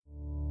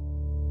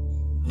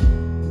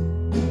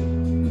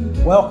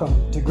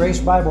Welcome to Grace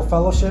Bible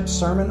Fellowship's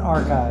Sermon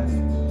Archive.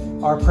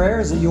 Our prayer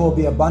is that you will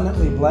be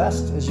abundantly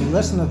blessed as you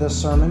listen to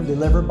this sermon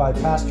delivered by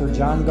Pastor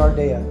John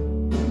Gardea.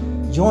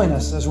 Join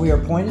us as we are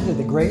pointed to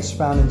the grace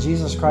found in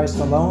Jesus Christ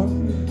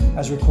alone,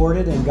 as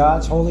recorded in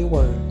God's holy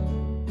word.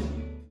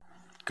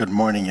 Good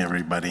morning,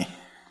 everybody.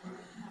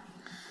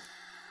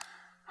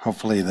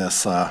 Hopefully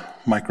this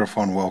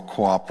microphone will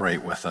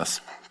cooperate with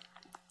us.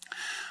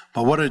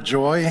 But what a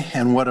joy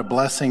and what a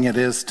blessing it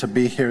is to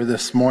be here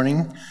this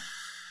morning.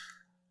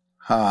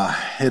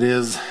 It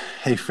is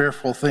a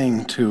fearful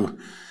thing to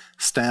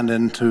stand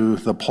into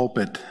the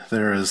pulpit.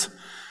 There is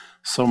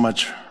so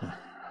much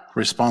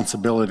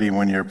responsibility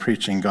when you're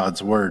preaching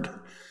God's word.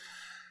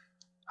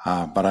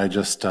 But I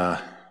just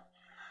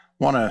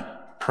want to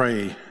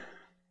pray,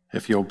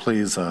 if you'll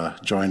please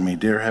join me.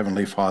 Dear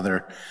Heavenly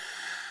Father,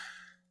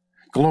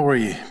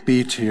 glory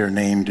be to your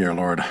name, dear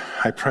Lord.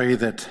 I pray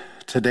that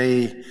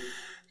today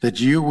that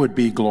you would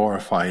be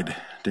glorified,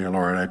 dear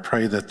Lord. I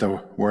pray that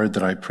the word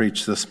that I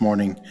preach this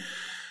morning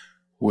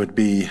would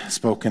be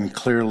spoken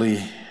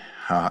clearly,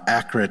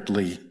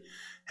 accurately,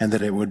 and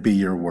that it would be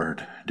your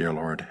word, dear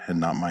Lord, and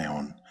not my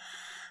own.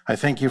 I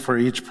thank you for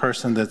each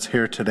person that's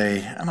here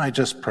today, and I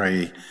just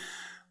pray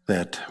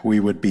that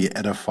we would be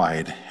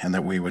edified and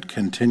that we would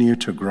continue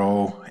to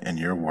grow in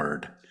your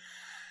word.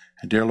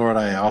 And dear Lord,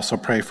 I also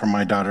pray for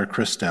my daughter,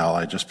 Christelle.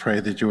 I just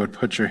pray that you would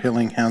put your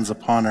healing hands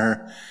upon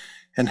her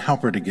and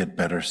help her to get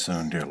better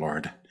soon, dear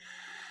Lord.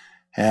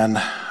 And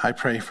I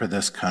pray for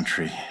this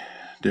country.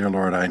 Dear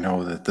Lord, I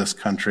know that this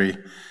country,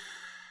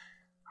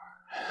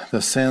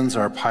 the sins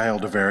are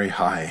piled very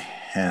high,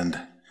 and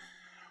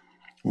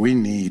we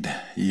need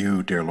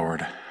you, dear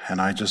Lord. And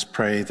I just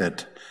pray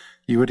that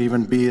you would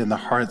even be in the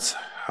hearts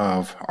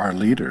of our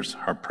leaders,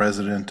 our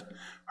president,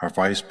 our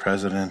vice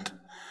president,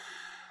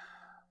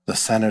 the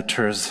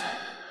senators.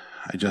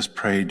 I just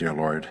pray, dear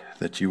Lord,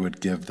 that you would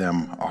give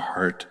them a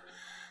heart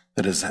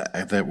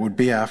that would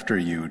be after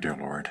you, dear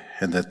Lord,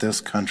 and that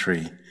this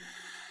country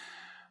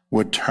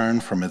would turn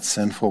from its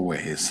sinful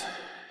ways,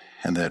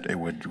 and that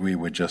we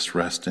would just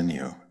rest in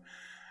you.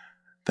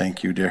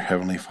 Thank you, dear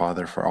Heavenly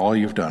Father, for all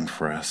you've done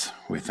for us.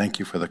 We thank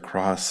you for the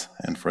cross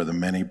and for the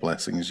many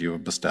blessings you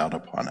have bestowed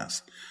upon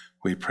us.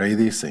 We pray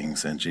these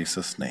things in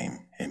Jesus' name.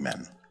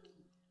 Amen.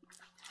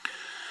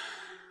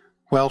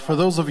 Well, for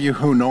those of you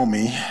who know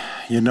me,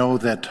 you know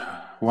that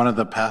one of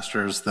the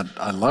pastors that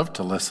I love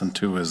to listen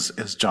to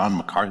is John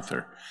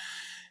MacArthur.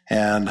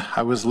 And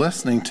I was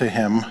listening to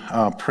him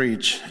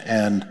preach,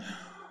 and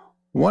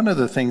one of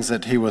the things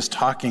that he was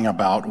talking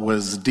about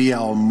was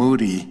D.L.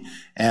 Moody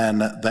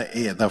and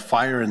the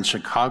fire in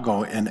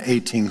Chicago in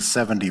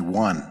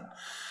 1871.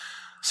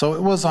 So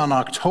it was on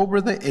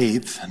October the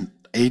 8th,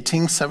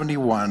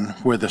 1871,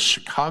 where the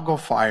Chicago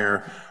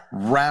fire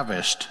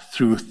ravished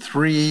through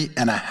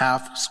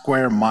 3.5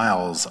 square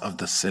miles of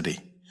the city.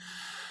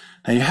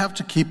 Now you have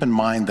to keep in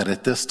mind that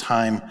at this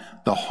time,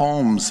 the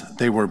homes,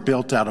 they were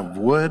built out of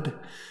wood,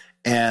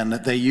 and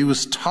they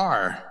used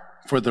tar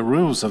for the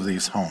roofs of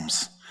these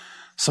homes.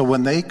 So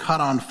when they caught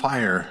on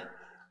fire,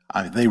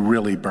 they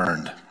really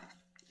burned.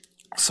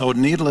 So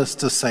needless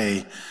to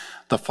say,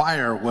 the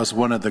fire was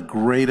one of the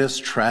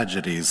greatest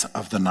tragedies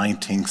of the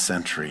 19th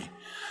century.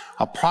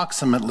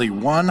 Approximately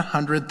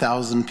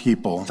 100,000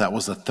 people, that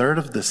was a third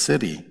of the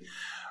city,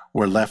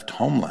 were left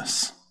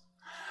homeless.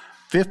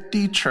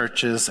 50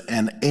 churches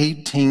and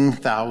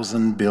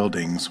 18,000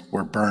 buildings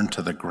were burned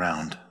to the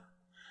ground.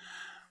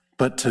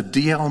 But to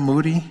D.L.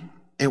 Moody,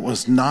 it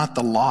was not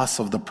the loss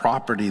of the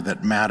property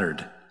that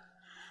mattered.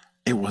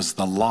 It was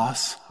the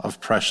loss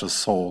of precious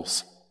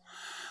souls.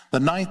 The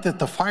night that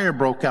the fire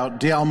broke out,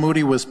 D.L.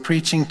 Moody was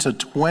preaching to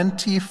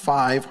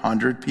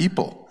 2,500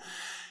 people.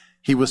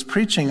 He was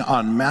preaching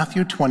on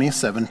Matthew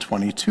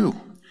 27:22.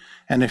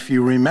 And if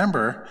you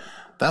remember,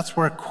 that's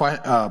where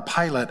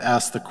Pilate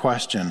asked the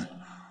question,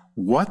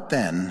 "What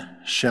then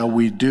shall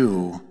we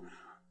do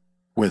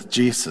with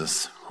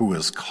Jesus, who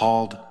is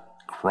called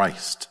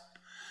Christ?"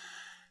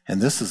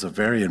 And this is a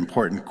very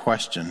important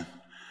question.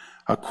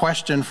 A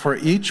question for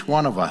each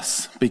one of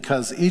us,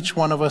 because each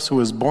one of us who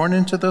is born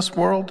into this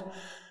world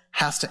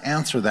has to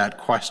answer that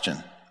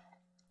question.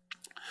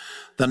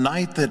 The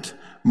night that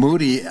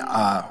Moody,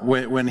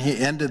 when he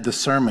ended the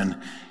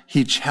sermon,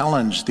 he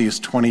challenged these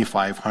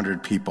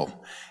 2,500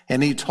 people,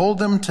 and he told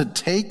them to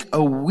take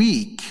a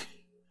week,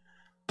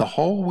 the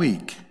whole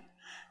week,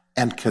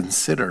 and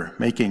consider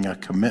making a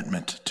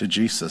commitment to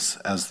Jesus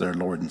as their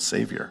Lord and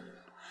Savior.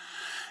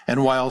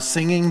 And while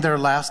singing their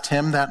last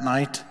hymn that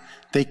night,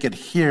 they could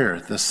hear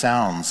the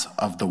sounds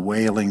of the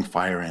wailing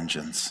fire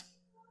engines.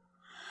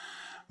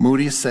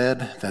 Moody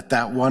said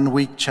that 1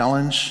 week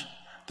challenge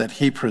that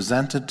he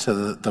presented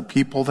to the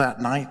people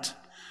that night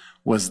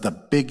was the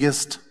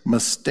biggest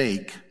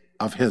mistake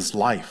of his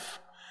life.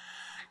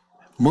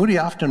 Moody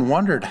often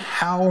wondered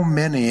how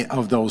many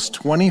of those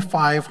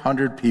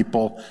 2,500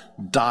 people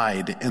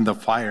died in the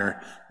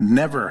fire,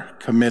 never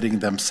committing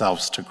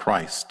themselves to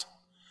Christ.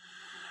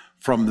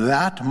 From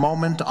that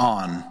moment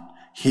on,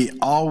 he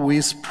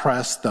always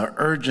pressed the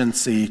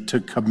urgency to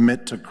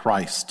commit to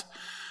Christ.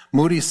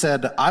 Moody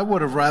said, "I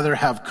would have rather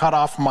have cut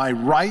off my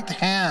right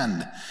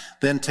hand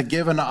than to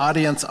give an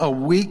audience a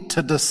week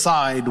to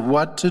decide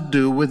what to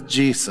do with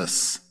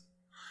Jesus."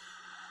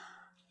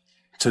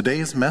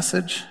 Today's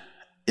message,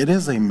 it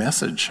is a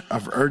message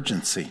of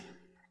urgency.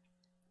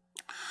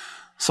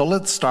 So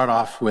let's start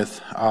off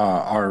with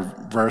our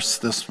verse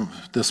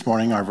this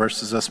morning, our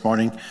verses this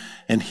morning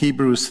in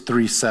Hebrews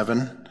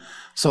 3:7.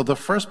 So the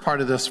first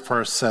part of this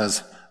verse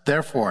says,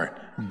 "Therefore,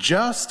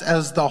 just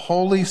as the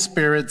Holy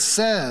Spirit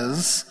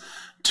says,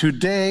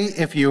 today,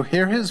 if you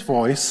hear his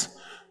voice,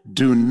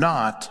 do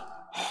not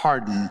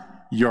harden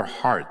your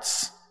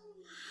hearts."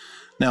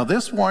 Now,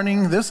 this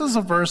warning, this is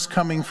a verse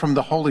coming from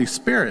the Holy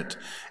Spirit,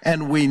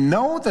 and we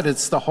know that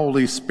it's the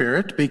Holy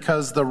Spirit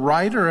because the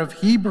writer of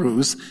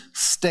Hebrews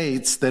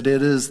states that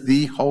it is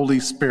the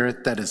Holy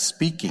Spirit that is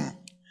speaking.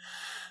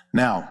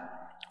 Now,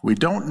 we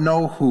don't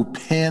know who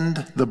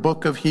penned the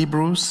book of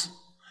Hebrews,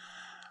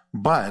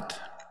 but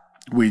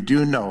we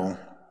do know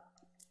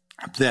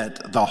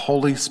that the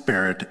Holy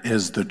Spirit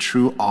is the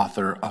true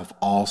author of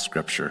all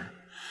Scripture.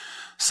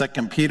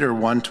 2 Peter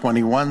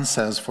 1:21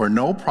 says, "For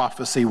no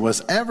prophecy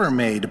was ever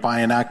made by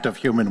an act of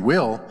human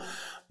will,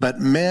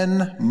 but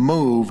men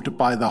moved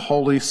by the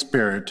Holy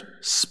Spirit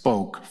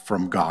spoke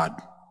from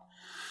God."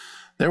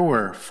 There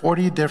were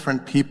 40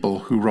 different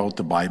people who wrote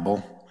the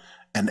Bible,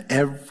 and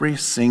every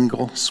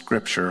single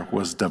scripture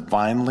was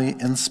divinely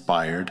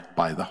inspired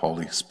by the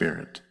Holy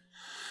Spirit.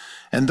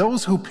 And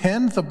those who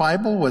penned the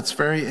Bible, what's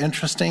very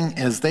interesting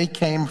is they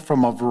came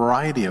from a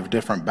variety of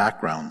different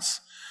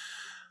backgrounds.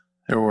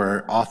 There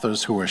were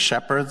authors who were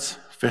shepherds,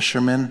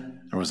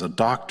 fishermen, there was a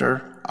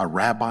doctor, a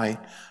rabbi,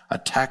 a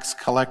tax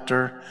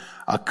collector,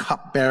 a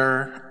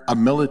cupbearer, a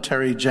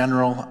military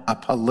general, a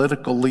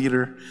political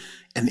leader,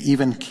 and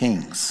even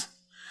kings.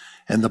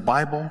 And the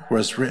Bible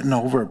was written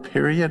over a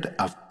period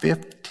of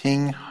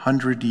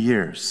 1,500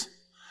 years.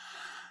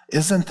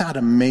 Isn't that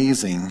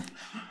amazing,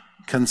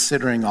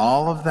 considering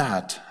all of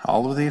that,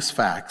 all of these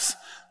facts,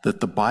 that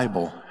the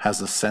Bible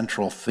has a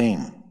central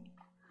theme?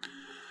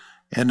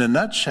 In a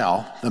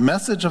nutshell, the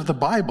message of the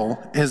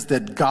Bible is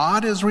that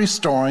God is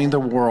restoring the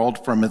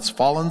world from its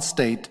fallen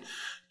state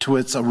to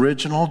its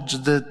original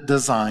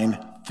design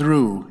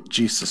through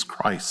Jesus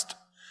Christ.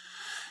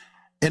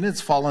 In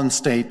its fallen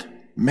state,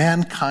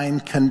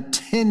 mankind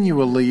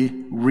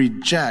continually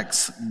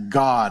rejects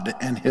God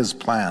and his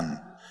plan.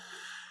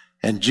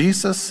 And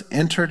Jesus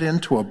entered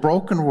into a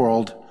broken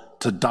world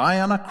to die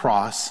on a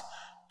cross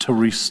to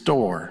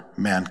restore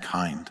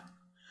mankind.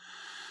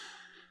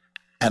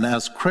 And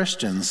as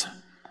Christians,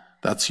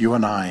 that's you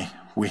and I,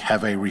 we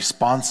have a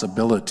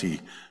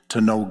responsibility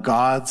to know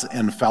God's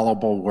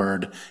infallible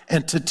word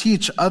and to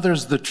teach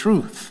others the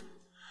truth.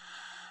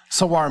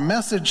 So our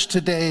message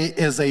today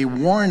is a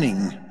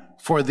warning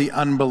for the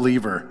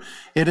unbeliever.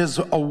 It is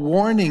a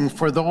warning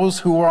for those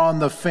who are on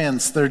the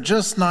fence. They're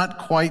just not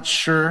quite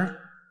sure.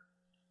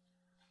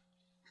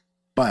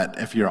 But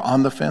if you're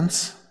on the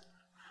fence,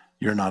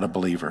 you're not a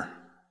believer.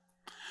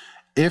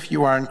 If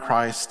you are in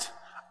Christ,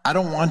 I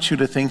don't want you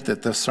to think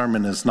that this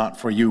sermon is not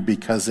for you,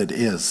 because it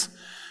is.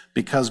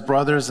 Because,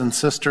 brothers and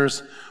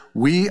sisters,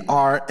 we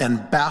are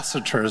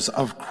ambassadors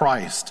of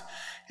Christ,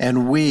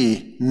 and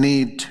we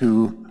need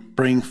to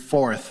bring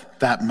forth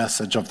that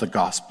message of the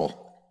gospel.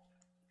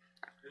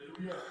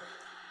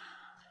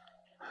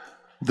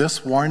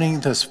 This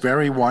warning, this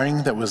very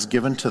warning that was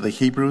given to the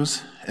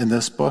Hebrews in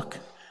this book,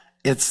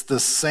 it's the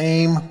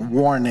same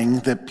warning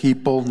that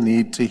people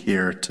need to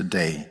hear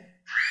today.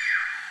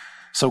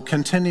 So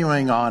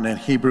continuing on in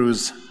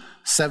Hebrews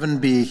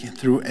 7b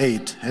through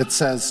 8, it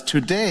says,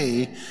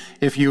 "Today,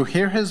 if you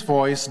hear his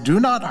voice, do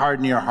not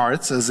harden your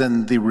hearts as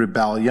in the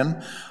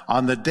rebellion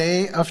on the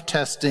day of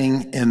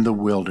testing in the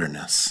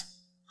wilderness."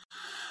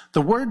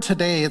 The word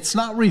today, it's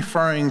not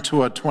referring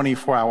to a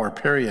 24-hour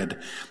period.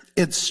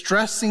 It's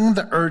stressing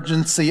the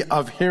urgency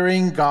of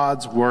hearing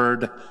God's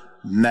word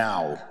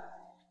now.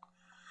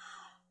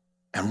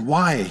 And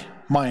why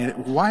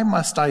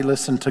must I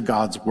listen to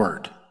God's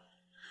word?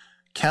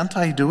 Can't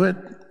I do it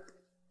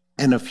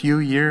in a few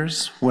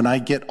years when I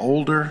get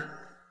older?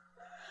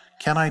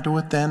 Can I do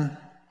it then?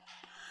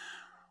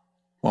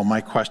 Well,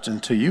 my question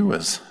to you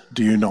is,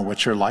 do you know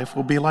what your life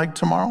will be like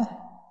tomorrow?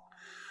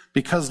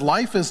 Because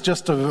life is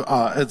just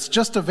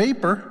a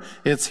vapor.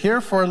 It's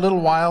here for a little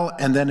while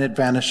and then it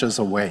vanishes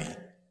away.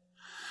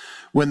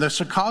 When the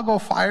Chicago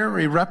fire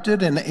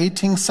erupted in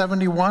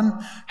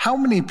 1871, how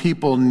many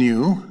people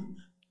knew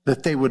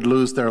that they would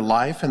lose their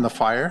life in the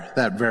fire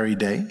that very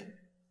day?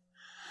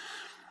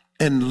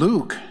 In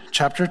Luke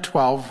chapter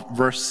 12,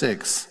 verse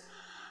 6,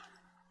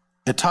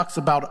 it talks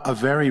about a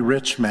very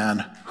rich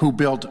man who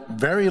built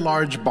very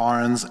large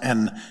barns,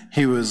 and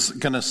he was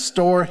going to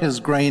store his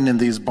grain in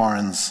these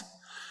barns.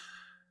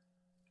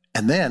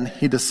 And then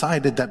he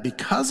decided that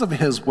because of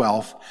his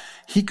wealth,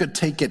 he could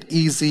take it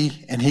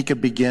easy and he could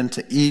begin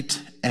to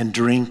eat and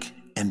drink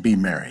and be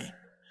merry.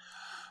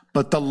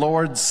 But the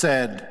Lord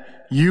said,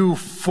 "You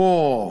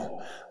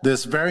fool,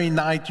 this very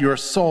night your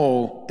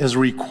soul is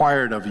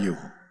required of you."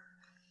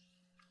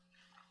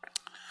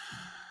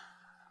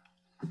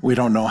 We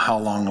don't know how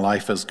long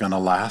life is going to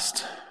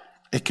last.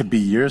 It could be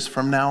years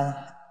from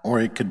now, or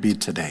it could be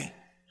today.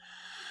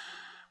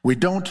 We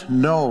don't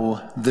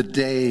know the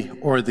day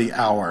or the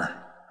hour.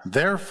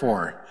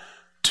 Therefore,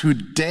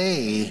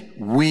 today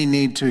we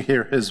need to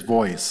hear his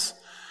voice.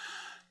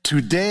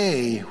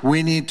 Today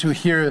we need to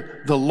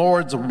hear the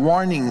Lord's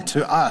warning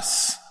to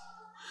us.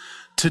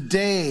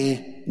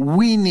 Today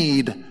we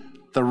need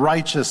the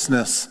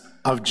righteousness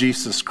of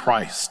Jesus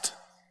Christ.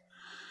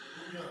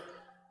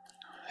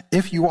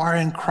 If you are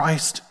in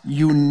Christ,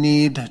 you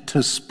need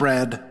to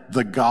spread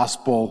the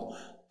gospel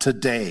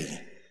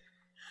today.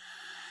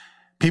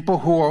 People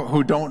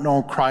who don't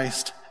know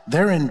Christ,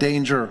 they're in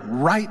danger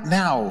right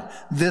now,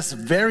 this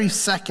very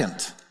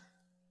second.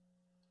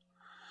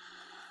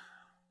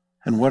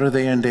 And what are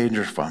they in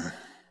danger from?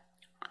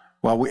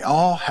 Well, we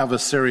all have a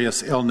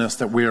serious illness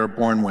that we are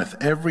born with,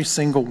 every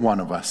single one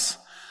of us.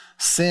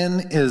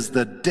 Sin is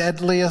the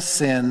deadliest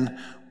sin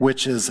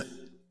which has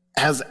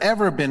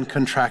ever been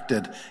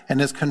contracted,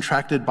 and is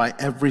contracted by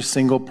every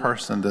single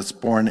person that's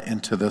born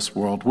into this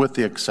world, with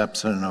the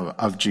exception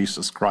of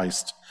Jesus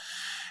Christ.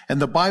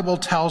 And the Bible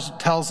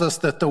tells us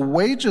that the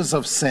wages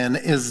of sin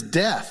is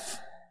death.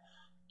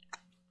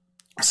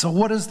 So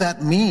what does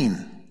that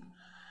mean?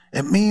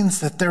 It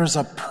means that there's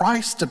a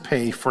price to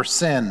pay for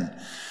sin.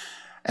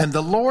 And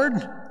the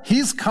Lord,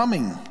 he's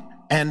coming,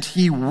 and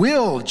he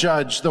will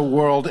judge the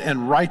world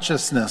in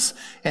righteousness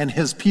and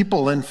his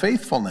people in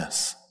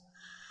faithfulness.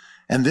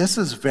 And this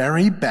is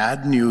very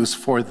bad news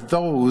for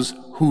those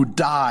who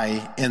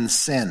die in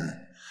sin.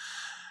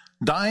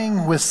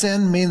 Dying with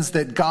sin means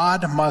that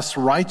God must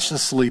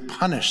righteously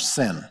punish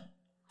sin.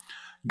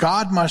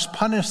 God must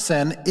punish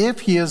sin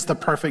if he is the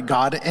perfect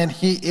God, and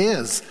he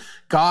is.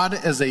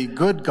 God is a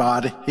good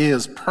God. He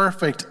is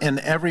perfect in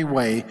every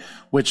way,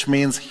 which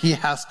means he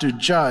has to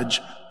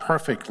judge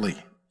perfectly.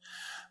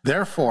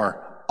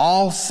 Therefore,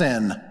 all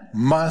sin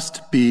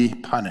must be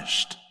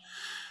punished.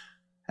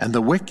 And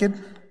the wicked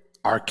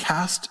are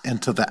cast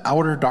into the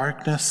outer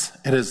darkness.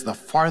 It is the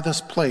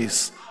farthest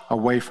place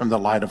away from the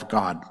light of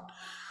God.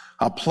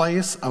 A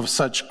place of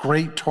such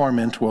great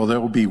torment where there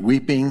will be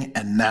weeping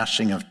and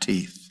gnashing of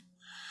teeth.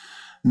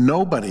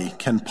 Nobody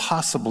can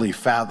possibly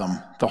fathom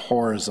the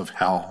horrors of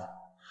hell.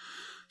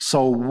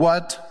 So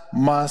what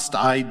must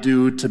I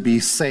do to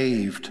be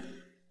saved?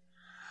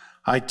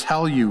 I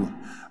tell you,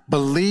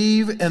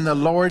 believe in the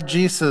Lord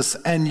Jesus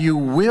and you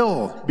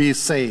will be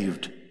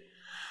saved.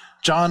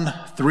 John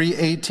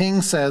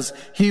 3:18 says,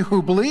 he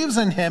who believes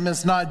in him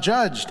is not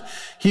judged.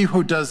 He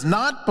who does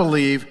not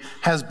believe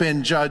has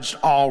been judged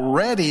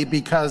already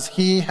because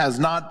he has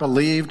not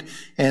believed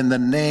in the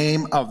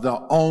name of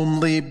the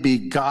only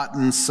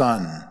begotten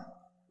Son.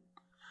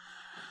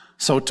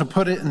 So to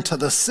put it into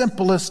the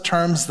simplest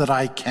terms that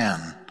I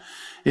can,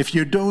 if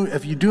you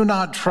do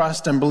not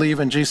trust and believe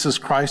in Jesus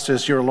Christ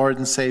as your Lord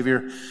and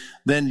Savior,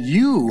 then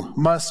you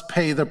must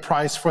pay the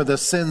price for the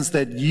sins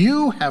that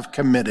you have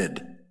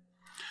committed.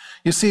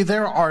 You see,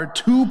 there are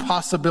two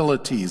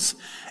possibilities.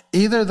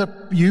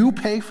 Either you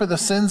pay for the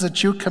sins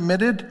that you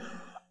committed,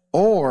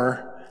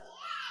 or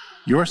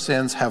your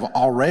sins have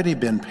already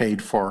been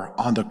paid for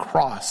on the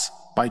cross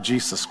by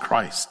Jesus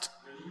Christ.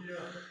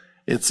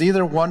 It's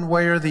either one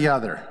way or the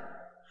other.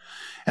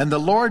 And the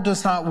Lord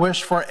does not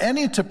wish for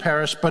any to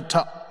perish, but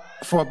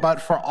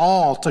for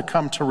all to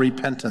come to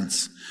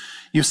repentance.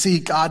 You see,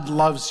 God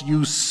loves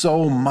you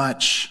so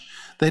much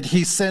that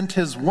he sent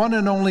his one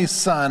and only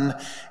Son,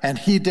 and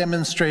he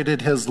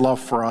demonstrated his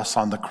love for us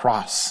on the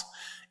cross,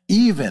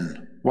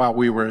 even while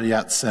we were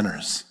yet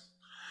sinners.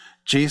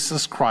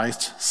 Jesus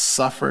Christ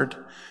suffered,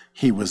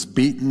 he was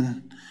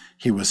beaten,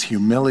 he was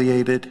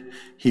humiliated,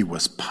 he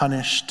was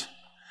punished,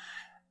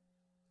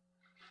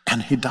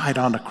 and he died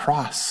on a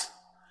cross.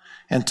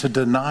 And to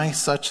deny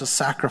such a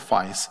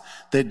sacrifice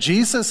that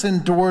Jesus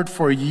endured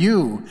for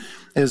you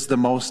is the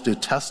most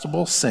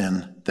detestable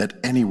sin that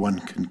anyone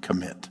can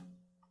commit.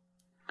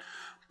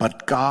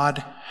 But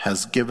God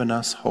has given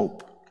us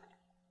hope.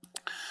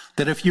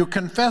 That if you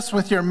confess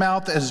with your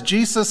mouth as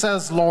Jesus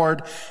as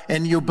Lord,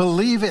 and you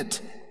believe it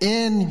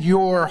in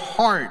your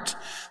heart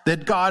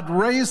that God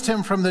raised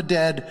him from the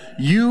dead,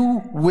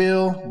 you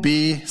will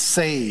be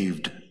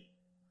saved.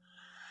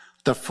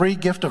 The free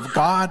gift of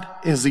God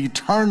is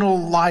eternal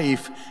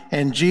life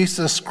in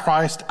Jesus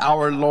Christ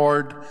our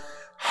Lord.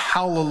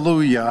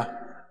 Hallelujah.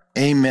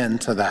 Amen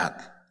to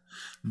that.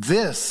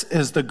 This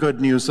is the good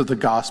news of the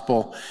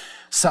gospel.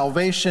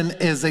 Salvation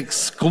is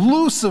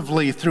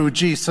exclusively through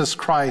Jesus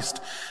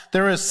Christ.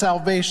 There is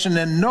salvation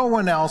in no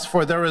one else,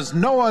 for there is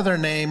no other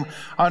name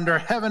under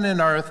heaven and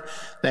earth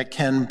that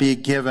can be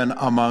given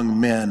among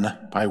men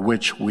by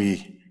which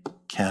we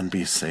can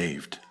be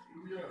saved.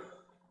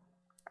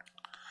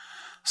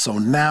 So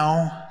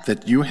now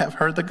that you have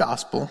heard the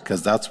gospel,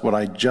 because that's what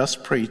I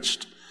just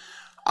preached,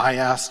 I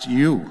asked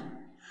you,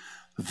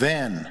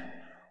 then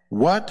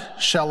what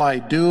shall I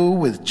do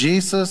with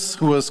Jesus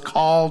who is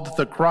called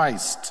the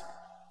Christ?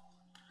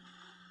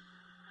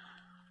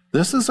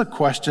 This is a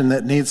question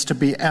that needs to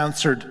be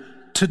answered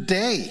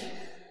today,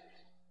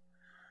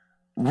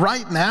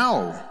 right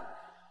now.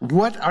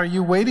 What are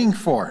you waiting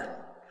for?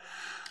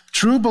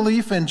 True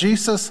belief in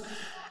Jesus,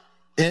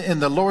 in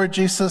the Lord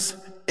Jesus,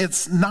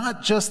 it's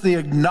not just the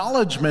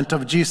acknowledgement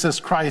of Jesus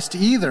Christ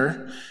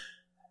either.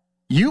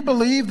 You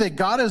believe that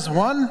God is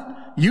one,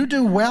 you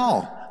do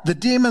well. The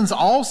demons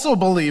also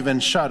believe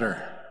and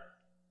shudder.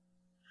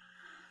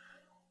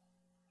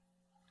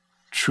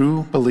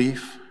 True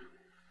belief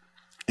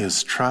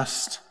is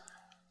trust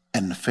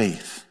and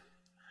faith.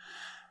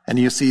 And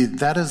you see,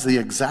 that is the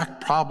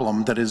exact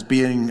problem that is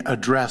being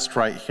addressed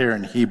right here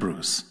in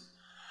Hebrews.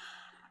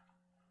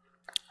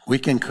 We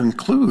can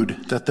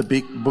conclude that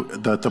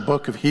the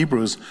book of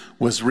Hebrews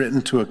was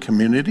written to a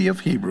community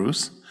of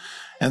Hebrews,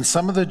 and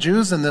some of the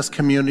Jews in this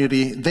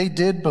community, they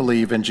did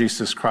believe in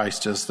Jesus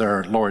Christ as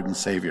their Lord and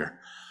Savior.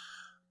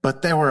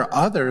 But there were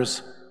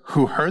others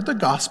who heard the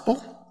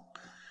gospel,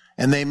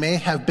 and they may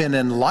have been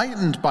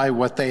enlightened by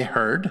what they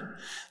heard.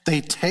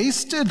 They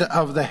tasted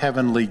of the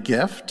heavenly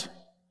gift.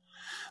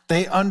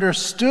 They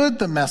understood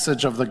the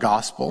message of the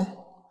gospel,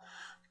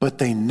 but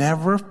they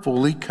never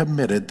fully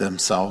committed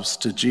themselves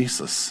to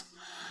Jesus.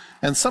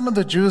 And some of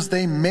the Jews,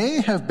 they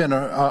may have been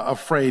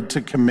afraid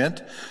to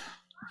commit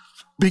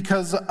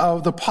because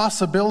of the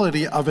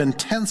possibility of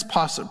intense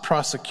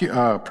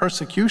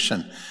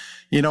persecution.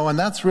 And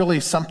that's really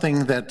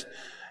something that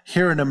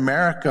here in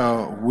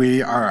America we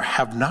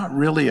have not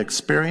really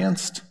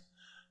experienced,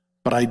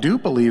 but I do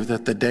believe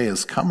that the day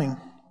is coming.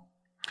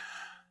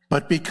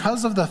 But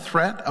because of the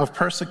threat of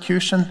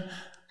persecution,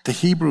 the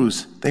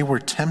Hebrews, they were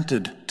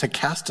tempted to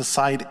cast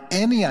aside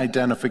any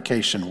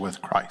identification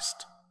with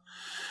Christ.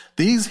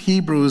 These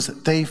Hebrews,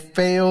 they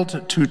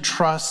failed to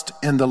trust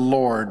in the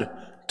Lord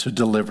to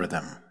deliver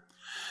them.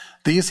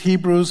 These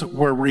Hebrews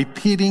were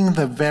repeating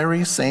the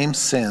very same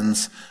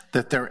sins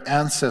that their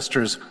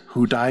ancestors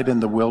who died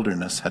in the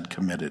wilderness had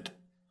committed.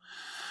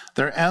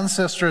 Their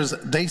ancestors,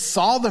 they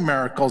saw the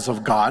miracles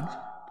of God.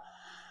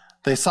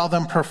 They saw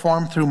them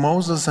performed through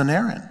Moses and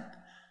Aaron.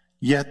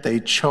 Yet they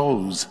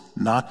chose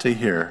not to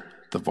hear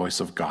the voice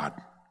of God.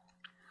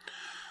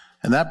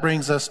 And that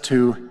brings us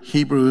to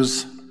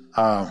Hebrews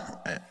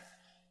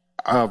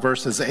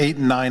verses 8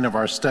 and 9 of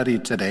our study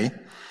today.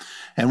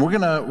 And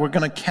we're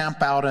gonna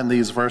camp out in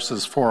these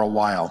verses for a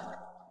while.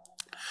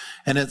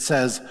 And it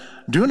says,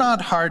 "Do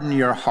not harden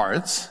your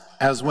hearts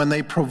as when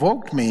they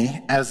provoked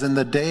me, as in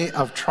the day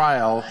of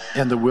trial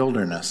in the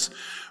wilderness,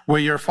 where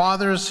your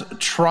fathers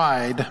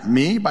tried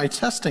me by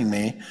testing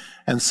me,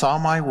 and saw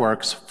my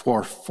works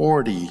for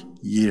 40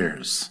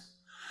 years.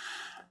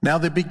 Now,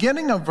 the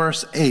beginning of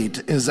verse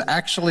 8 is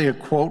actually a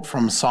quote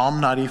from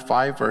Psalm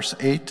 95, verse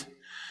 8,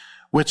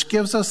 which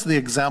gives us the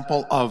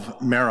example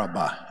of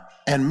Meribah.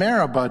 And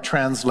Meribah,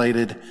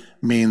 translated,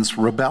 means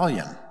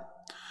rebellion.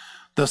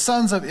 The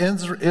sons of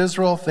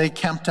Israel, they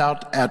camped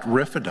out at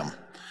Rephidim,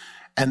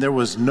 and there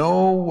was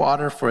no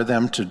water for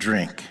them to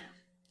drink.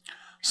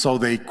 So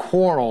they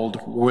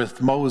quarreled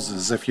with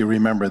Moses, if you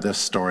remember this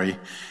story,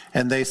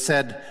 and they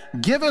said,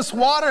 "Give us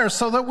water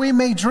so that we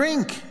may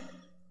drink."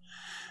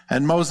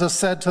 And Moses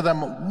said to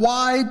them,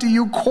 "Why do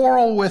you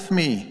quarrel with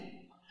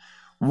me?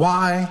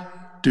 Why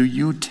do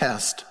you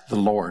test the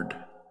Lord?"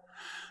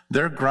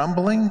 Their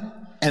grumbling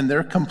and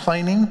their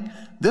complaining,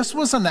 this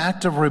was an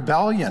act of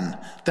rebellion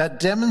that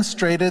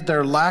demonstrated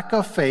their lack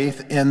of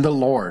faith in the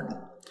Lord.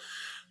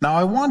 Now,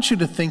 I want you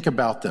to think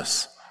about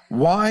this.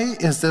 Why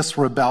is this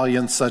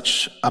rebellion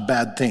such a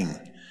bad thing?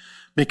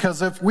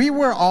 Because if we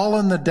were all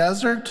in the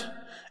desert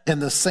in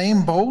the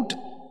same boat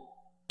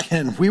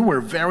and we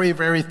were very,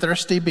 very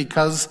thirsty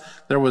because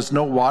there was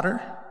no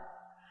water,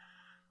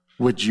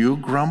 would you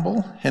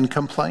grumble and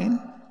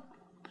complain?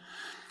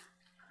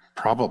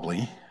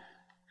 Probably.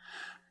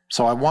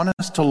 So I want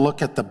us to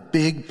look at the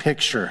big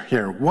picture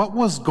here. What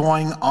was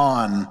going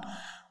on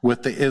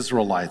with the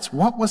Israelites?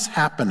 What was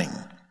happening?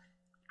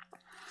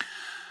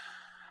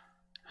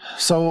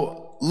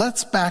 So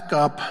let's back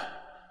up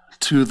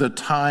to the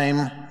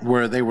time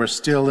where they were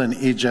still in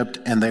Egypt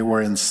and they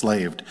were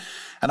enslaved.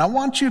 And I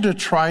want you to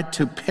try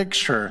to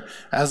picture,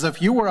 as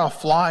if you were a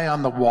fly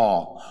on the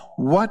wall,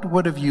 what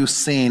would have you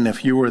seen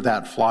if you were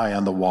that fly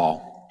on the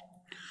wall?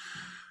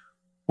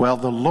 Well,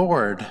 the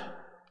Lord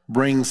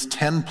brings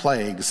 10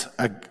 plagues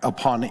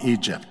upon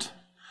Egypt.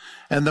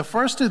 And the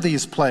first of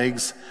these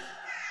plagues,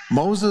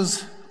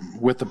 Moses,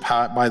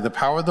 by the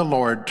power of the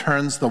Lord,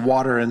 turns the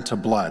water into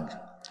blood.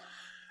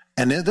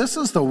 And this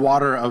is the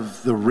water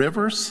of the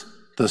rivers,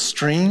 the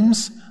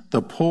streams,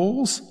 the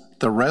pools,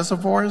 the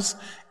reservoirs,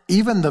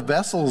 even the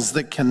vessels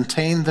that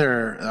contained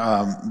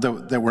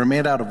that were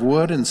made out of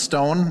wood and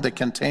stone that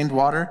contained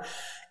water.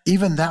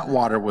 Even that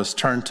water was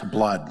turned to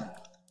blood.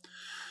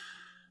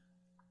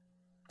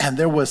 And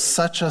there was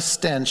such a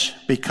stench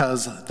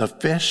because the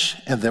fish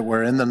that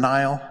were in the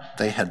Nile,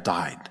 they had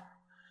died.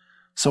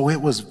 So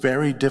it was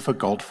very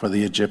difficult for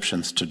the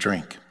Egyptians to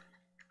drink.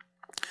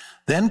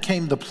 Then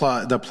came the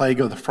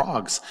plague of the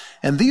frogs.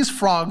 And these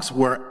frogs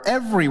were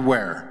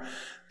everywhere.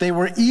 They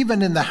were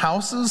even in the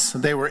houses,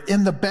 they were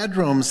in the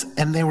bedrooms,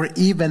 and they were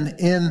even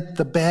in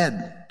the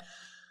bed,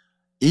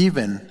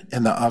 even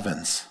in the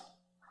ovens.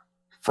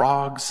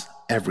 Frogs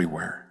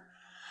everywhere.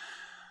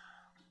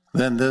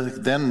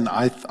 Then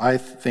I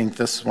think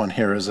this one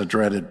here is a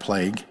dreaded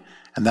plague,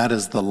 and that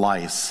is the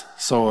lice.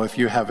 So if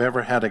you have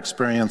ever had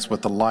experience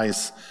with the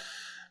lice,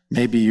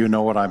 maybe you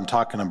know what I'm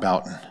talking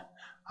about.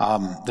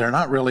 They're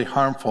not really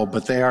harmful,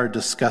 but they are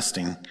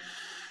disgusting.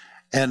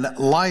 And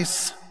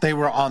lice, they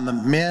were on the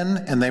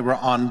men and they were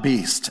on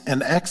beast.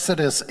 And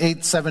Exodus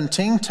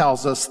 8:17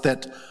 tells us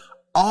that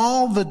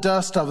all the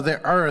dust of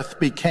the earth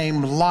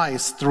became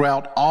lice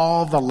throughout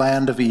all the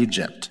land of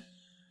Egypt.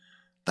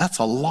 That's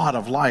a lot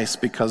of lice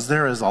because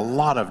there is a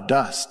lot of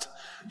dust.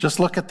 Just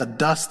look at the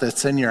dust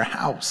that's in your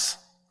house.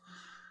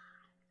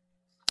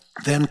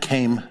 Then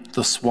came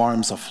the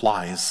swarms of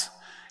flies,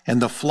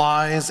 and the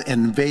flies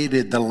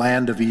invaded the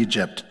land of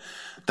Egypt.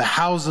 The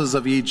houses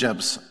of the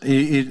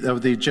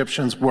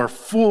Egyptians were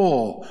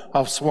full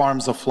of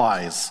swarms of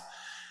flies.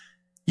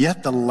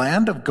 Yet the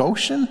land of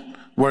Goshen,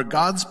 where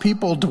God's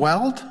people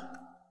dwelled,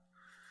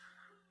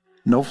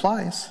 no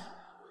flies.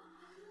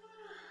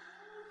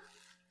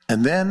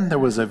 And then there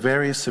was a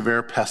very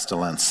severe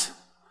pestilence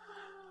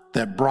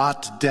that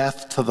brought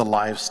death to the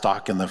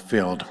livestock in the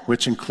field,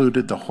 which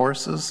included the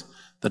horses,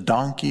 the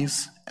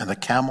donkeys, and the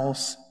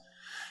camels.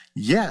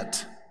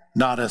 Yet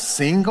not a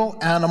single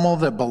animal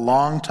that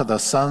belonged to the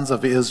sons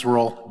of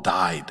Israel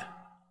died.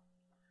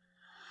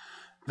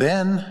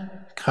 Then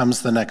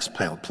comes the next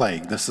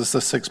plague. This is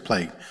the sixth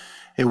plague.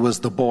 It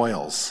was the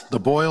boils. The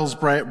boils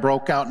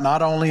broke out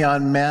not only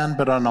on man,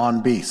 but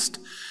on beast.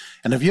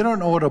 And if you don't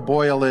know what a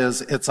boil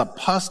is, it's a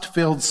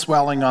pus-filled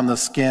swelling on the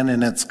skin,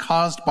 and it's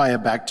caused by a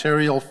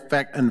bacterial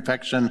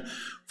infection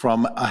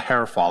from a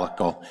hair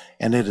follicle,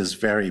 and it is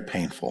very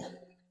painful.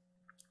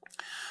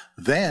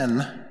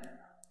 Then,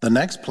 the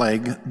next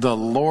plague, the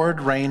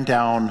Lord rained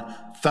down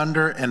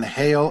thunder and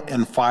hail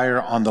and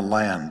fire on the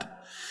land.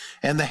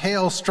 And the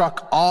hail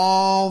struck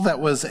all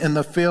that was in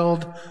the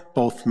field,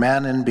 both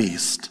man and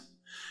beast.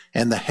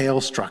 And the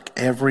hail struck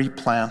every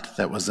plant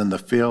that was in the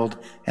field,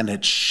 and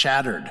it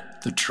shattered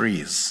the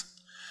trees.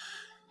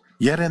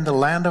 Yet in the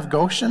land of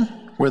Goshen,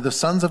 where the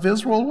sons of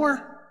Israel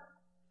were,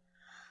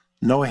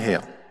 no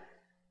hail.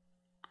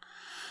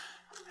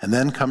 And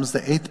then comes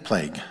the eighth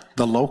plague,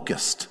 the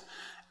locust.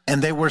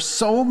 And there were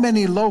so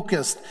many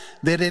locusts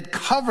that it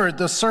covered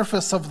the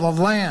surface of the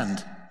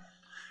land.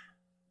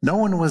 No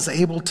one was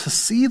able to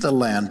see the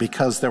land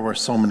because there were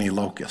so many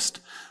locusts.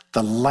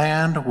 The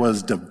land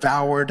was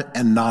devoured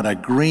and not a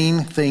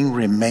green thing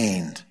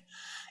remained.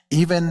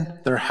 Even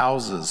their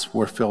houses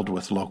were filled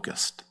with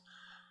locusts.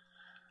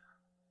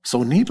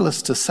 So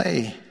needless to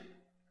say,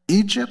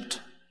 Egypt,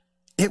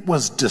 it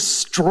was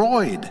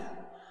destroyed.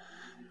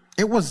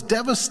 It was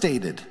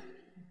devastated.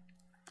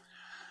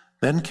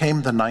 Then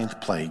came the ninth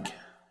plague,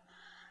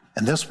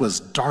 and this was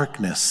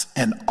darkness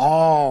in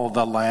all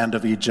the land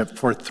of Egypt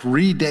for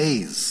 3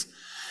 days.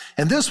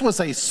 And this was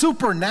a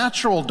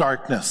supernatural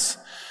darkness.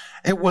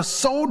 It was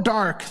so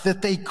dark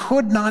that they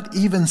could not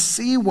even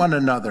see one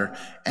another,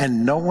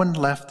 and no one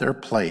left their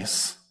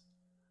place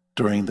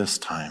during this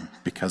time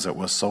because it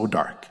was so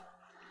dark.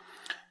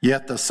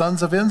 Yet the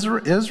sons of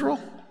Israel,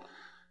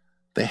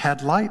 they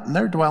had light in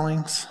their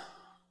dwellings.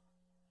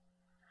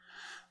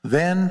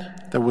 Then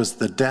there was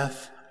the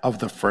death of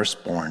the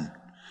firstborn.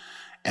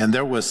 And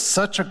there was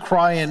such a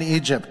cry in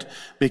Egypt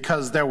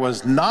because there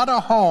was not a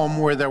home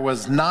where there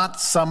was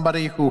not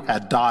somebody who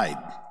had died.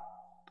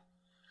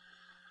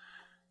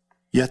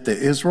 Yet the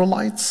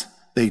Israelites,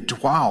 they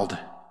dwelled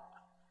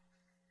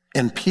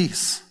in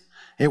peace.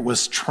 It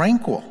was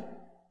tranquil.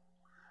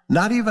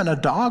 Not even a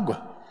dog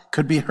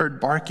could be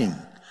heard barking.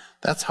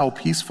 That's how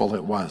peaceful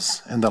it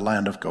was in the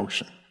land of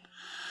Goshen.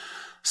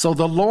 So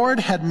the Lord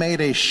had made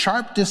a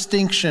sharp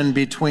distinction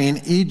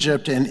between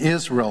Egypt and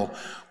Israel,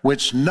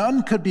 which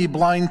none could be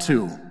blind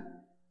to.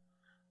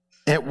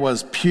 It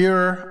was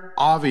pure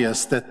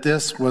obvious that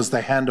this was the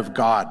hand of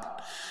God.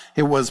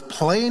 It was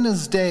plain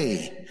as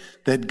day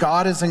that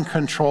God is in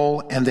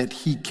control and that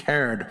he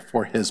cared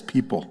for his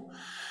people.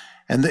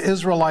 And the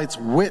Israelites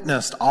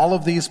witnessed all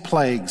of these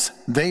plagues.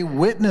 They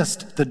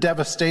witnessed the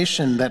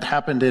devastation that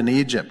happened in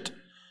Egypt.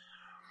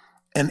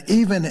 And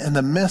even in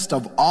the midst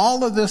of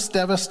all of this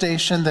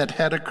devastation that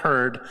had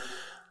occurred,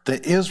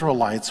 the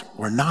Israelites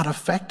were not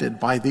affected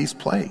by these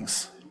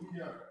plagues.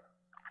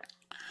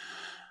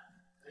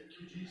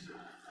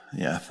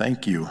 Yeah,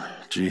 thank you,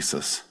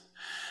 Jesus.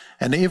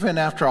 And even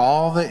after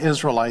all the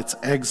Israelites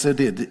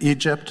exited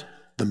Egypt,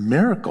 the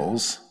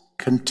miracles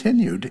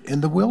continued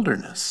in the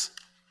wilderness.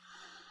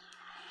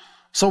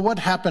 So what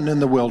happened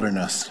in the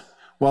wilderness?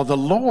 Well, the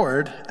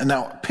Lord, and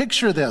now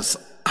picture this.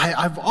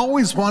 I've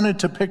always wanted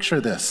to picture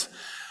this.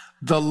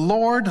 The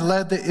Lord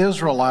led the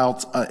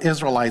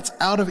Israelites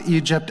out of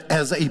Egypt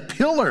as a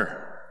pillar.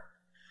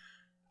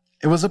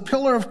 It was a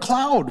pillar of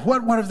cloud.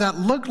 What would that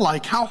look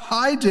like? How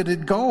high did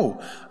it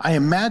go? I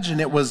imagine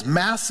it was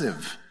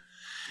massive.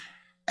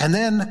 And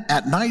then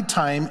at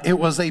nighttime, it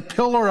was a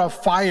pillar of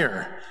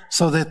fire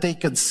so that they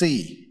could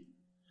see.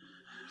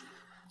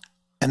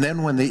 And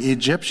then when the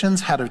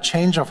Egyptians had a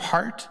change of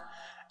heart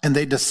and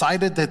they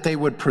decided that they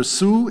would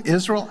pursue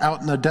Israel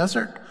out in the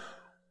desert,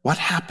 what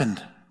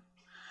happened?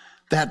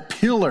 that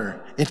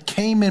pillar, it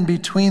came in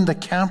between the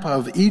camp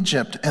of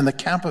Egypt and the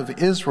camp of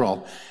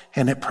Israel,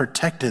 and it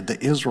protected the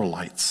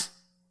Israelites.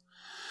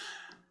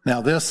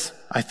 Now this,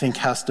 I think,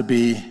 has to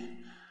be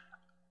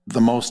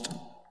the most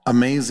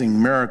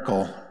amazing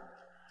miracle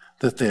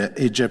that the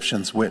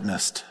Egyptians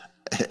witnessed.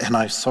 And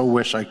I so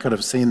wish I could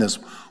have seen this.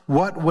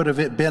 What would have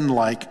it been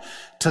like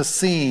to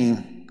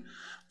see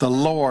the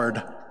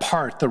Lord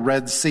part the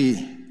Red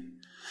Sea?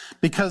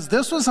 Because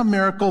this was a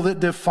miracle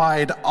that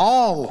defied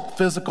all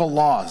physical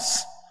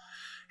laws.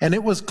 And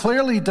it was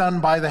clearly done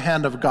by the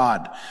hand of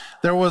God.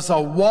 There was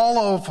a wall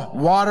of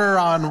water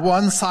on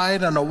one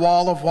side and a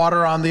wall of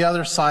water on the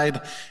other side.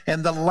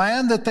 And the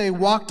land that they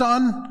walked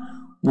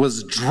on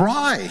was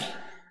dry.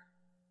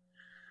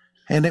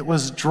 And it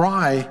was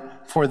dry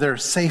for their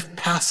safe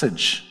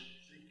passage.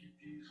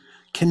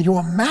 Can you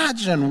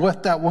imagine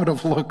what that would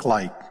have looked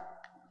like?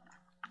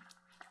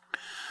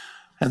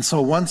 And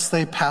so once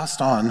they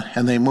passed on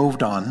and they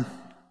moved on,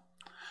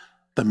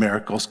 the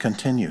miracles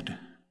continued.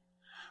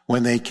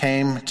 When they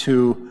came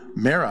to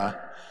Marah,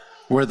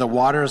 where the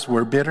waters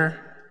were bitter,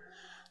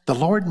 the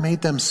Lord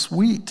made them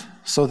sweet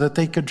so that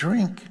they could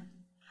drink.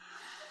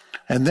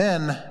 And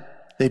then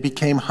they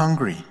became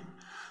hungry.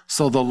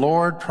 So the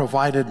Lord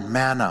provided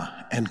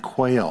manna and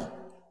quail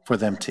for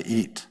them to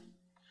eat.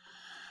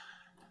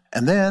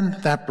 And then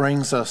that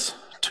brings us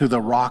to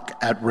the rock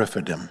at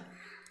Rephidim.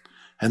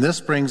 And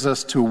this brings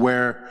us to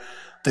where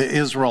the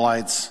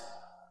Israelites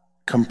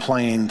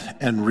complained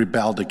and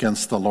rebelled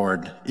against the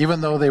Lord.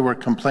 Even though they were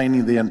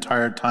complaining the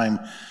entire time,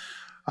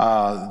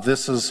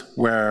 this is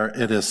where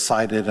it is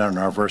cited in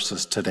our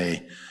verses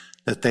today,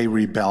 that they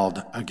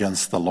rebelled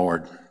against the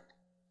Lord.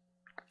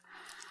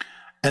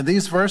 And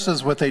these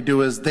verses, what they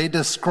do is they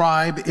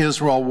describe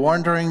Israel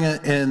wandering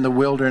in the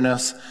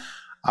wilderness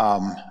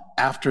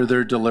after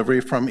their delivery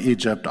from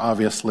Egypt,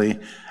 obviously.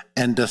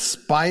 And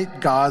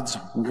despite God's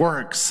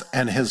works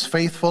and his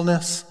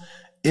faithfulness,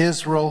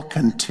 Israel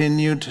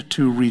continued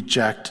to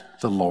reject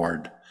the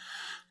Lord.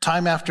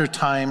 Time after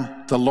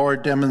time, the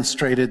Lord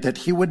demonstrated that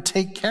he would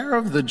take care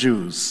of the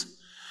Jews.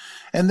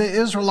 And the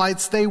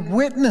Israelites, they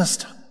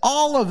witnessed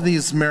all of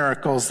these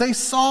miracles. They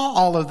saw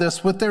all of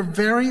this with their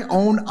very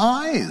own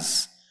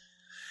eyes.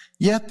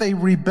 Yet they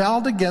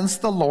rebelled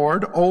against the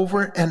Lord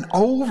over and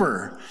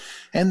over.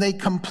 And they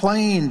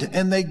complained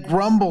and they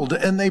grumbled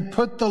and they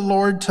put the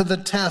Lord to the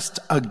test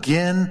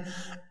again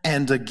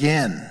and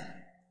again.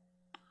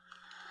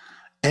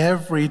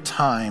 Every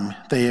time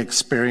they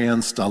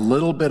experienced a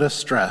little bit of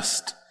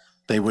stress,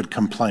 they would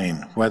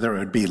complain, whether it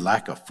would be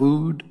lack of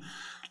food,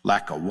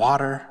 lack of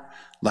water,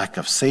 lack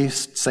of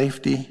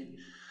safety.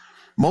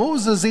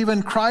 Moses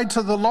even cried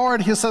to the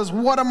Lord. He says,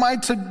 "What am I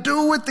to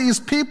do with these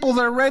people?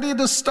 They're ready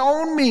to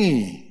stone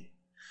me."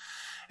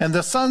 And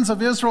the sons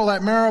of Israel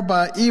at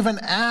Meribah even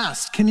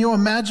asked, can you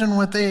imagine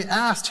what they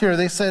asked here?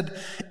 They said,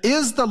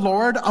 "Is the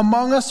Lord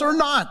among us or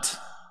not?"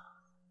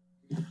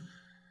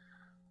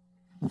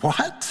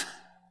 What?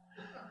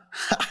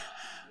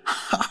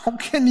 How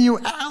can you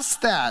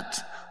ask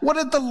that? What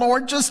did the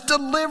Lord just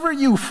deliver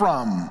you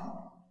from?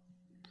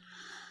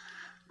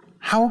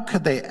 How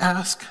could they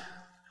ask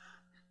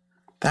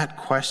that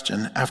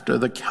question after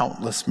the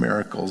countless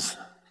miracles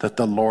that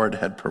the Lord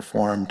had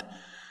performed?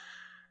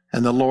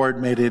 And the Lord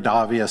made it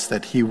obvious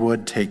that he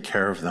would take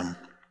care of them.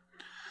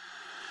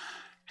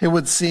 It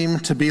would seem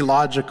to be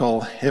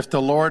logical if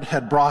the Lord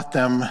had brought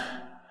them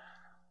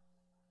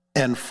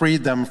and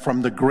freed them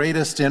from the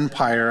greatest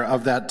empire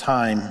of that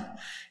time,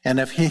 and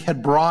if he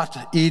had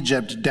brought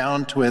Egypt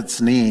down to its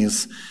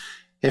knees,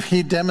 if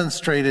he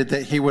demonstrated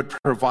that he would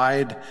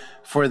provide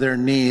for their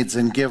needs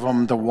and give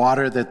them the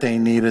water that they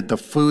needed, the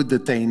food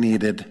that they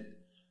needed,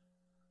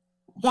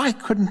 why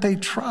couldn't they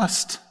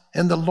trust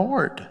in the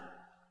Lord?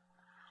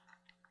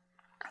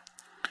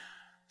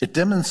 It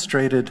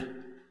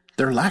demonstrated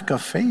their lack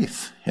of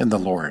faith in the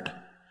Lord.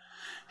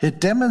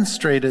 It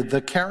demonstrated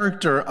the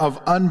character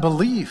of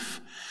unbelief.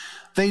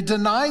 They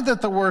denied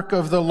that the work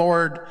of the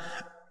Lord,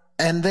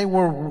 and they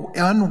were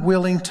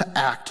unwilling to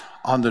act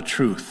on the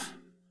truth.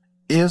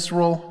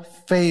 Israel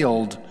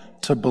failed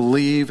to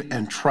believe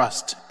and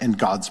trust in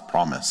God's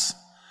promise.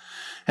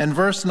 And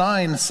verse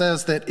 9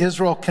 says that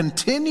Israel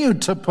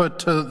continued to put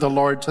the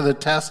Lord to the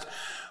test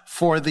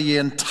for the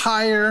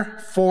entire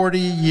 40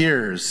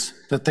 years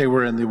that they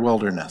were in the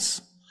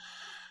wilderness.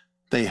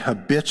 They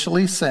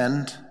habitually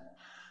sinned.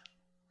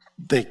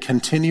 They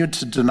continued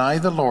to deny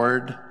the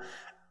Lord,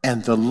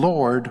 and the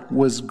Lord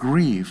was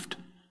grieved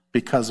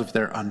because of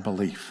their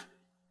unbelief.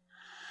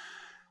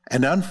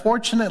 And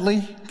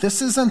unfortunately,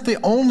 this isn't the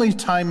only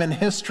time in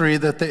history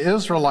that the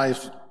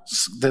Israelites,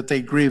 that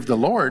they grieved the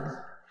Lord.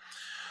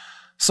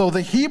 So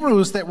the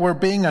Hebrews that were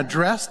being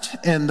addressed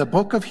in the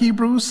book of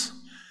Hebrews,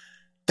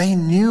 they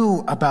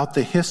knew about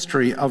the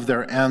history of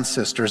their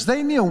ancestors.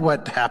 They knew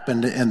what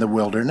happened in the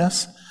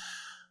wilderness,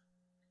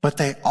 but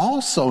they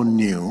also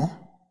knew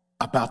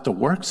about the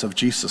works of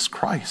Jesus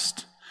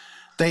Christ.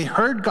 They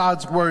heard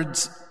God's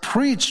words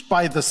preached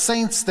by the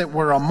saints that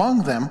were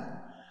among them,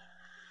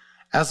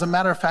 As a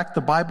matter of fact,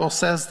 the Bible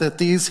says that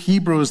these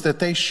Hebrews, that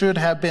they should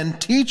have been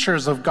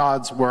teachers of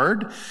God's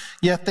word,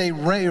 yet they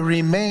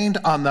remained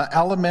on the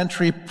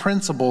elementary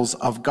principles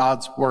of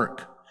God's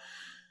work.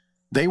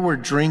 They were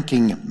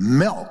drinking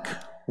milk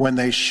when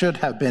they should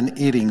have been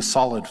eating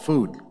solid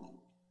food.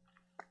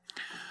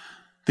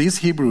 These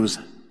Hebrews,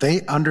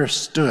 they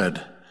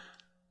understood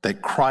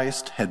that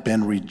Christ had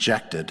been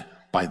rejected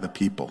by the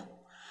people.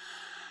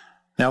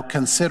 Now,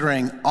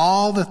 considering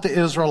all that the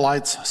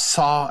Israelites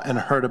saw and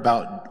heard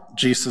about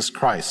Jesus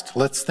Christ,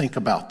 let's think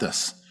about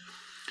this.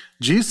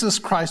 Jesus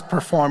Christ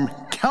performed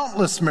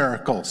countless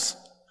miracles.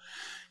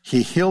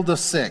 He healed the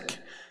sick.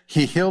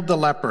 He healed the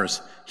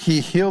lepers.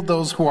 He healed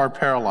those who are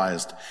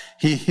paralyzed.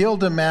 He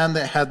healed a man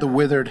that had the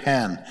withered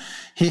hand.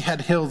 He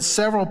had healed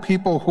several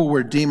people who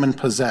were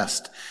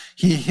demon-possessed.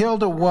 He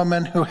healed a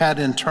woman who had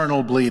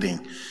internal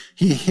bleeding.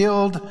 He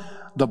healed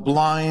the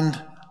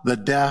blind, the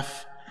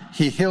deaf.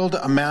 He healed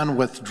a man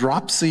with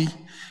dropsy.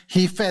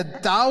 He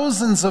fed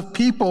thousands of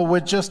people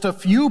with just a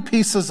few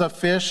pieces of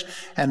fish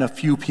and a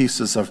few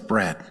pieces of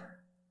bread.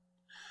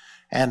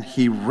 And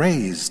he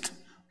raised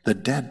the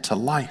dead to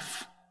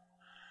life.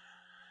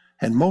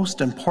 And most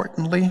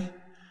importantly,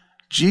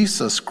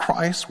 Jesus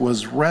Christ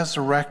was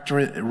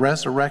resurrected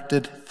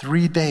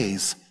 3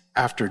 days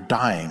after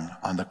dying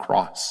on the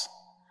cross.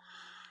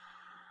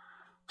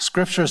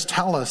 Scriptures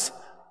tell us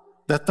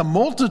that the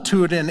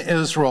multitude in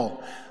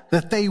Israel,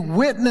 that they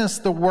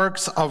witnessed the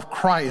works of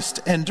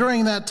Christ. And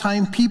during that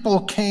time,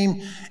 people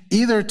came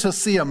either to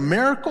see a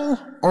miracle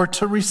or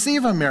to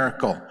receive a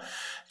miracle.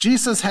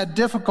 Jesus had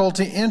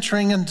difficulty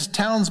entering into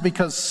towns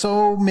because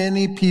so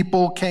many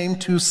people came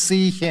to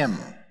see him.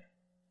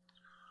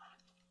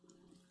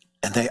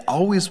 And they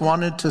always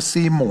wanted to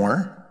see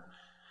more,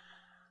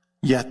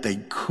 yet they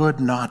could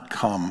not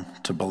come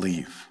to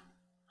believe.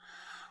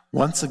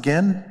 Once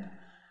again,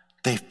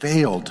 they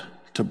failed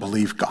to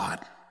believe God.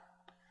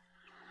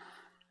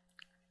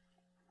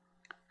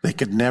 They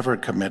could never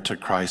commit to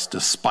Christ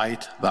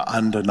despite the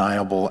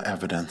undeniable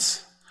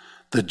evidence.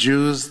 The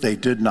Jews, they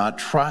did not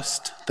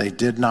trust, they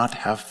did not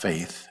have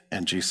faith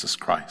in Jesus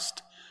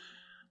Christ.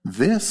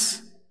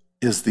 This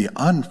is the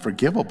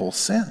unforgivable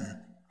sin.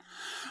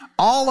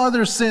 All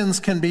other sins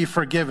can be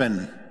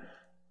forgiven.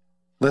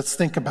 Let's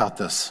think about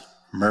this.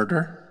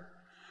 Murder,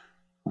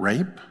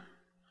 rape,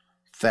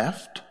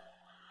 theft,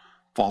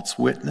 false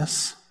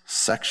witness,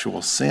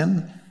 sexual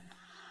sin,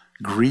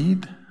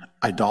 greed,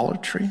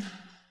 idolatry.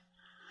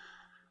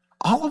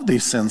 All of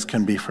these sins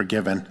can be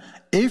forgiven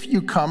if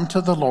you come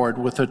to the Lord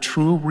with a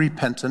true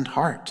repentant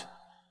heart.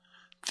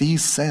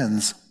 These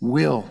sins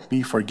will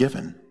be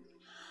forgiven.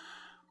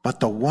 But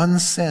the one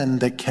sin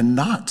that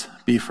cannot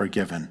be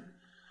forgiven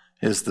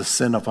is the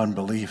sin of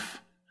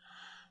unbelief,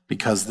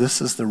 because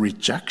this is the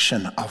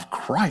rejection of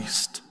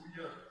Christ.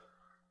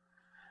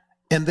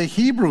 And the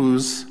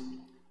Hebrews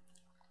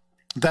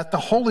that the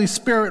Holy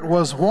Spirit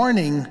was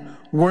warning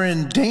were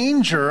in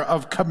danger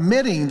of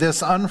committing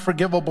this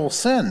unforgivable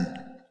sin.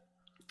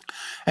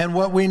 And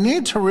what we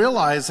need to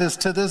realize is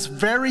to this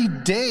very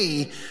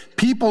day,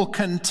 people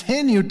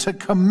continue to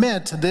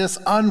commit this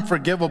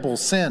unforgivable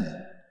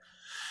sin,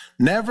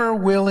 never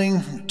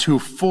willing to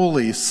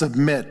fully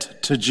submit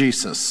to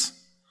Jesus.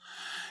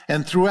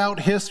 And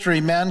throughout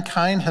history,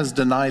 mankind has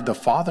denied the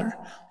Father,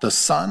 the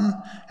Son,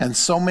 and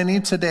so many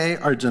today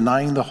are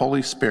denying the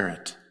Holy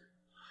Spirit.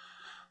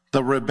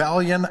 The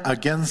rebellion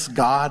against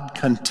God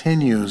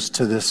continues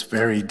to this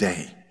very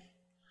day.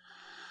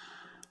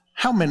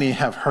 How many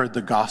have heard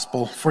the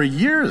gospel for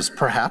years,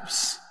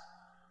 perhaps,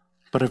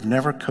 but have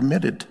never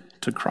committed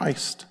to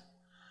Christ?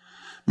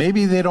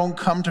 Maybe they don't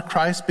come to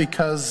Christ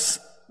because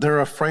they're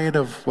afraid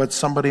of what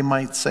somebody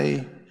might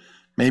say.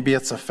 Maybe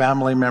it's a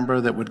family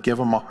member that would give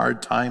them a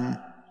hard time.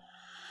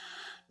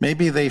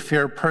 Maybe they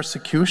fear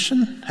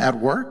persecution at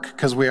work,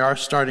 because we are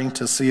starting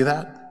to see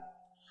that.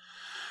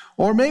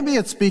 Or maybe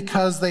it's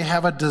because they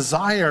have a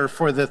desire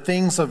for the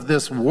things of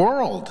this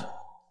world,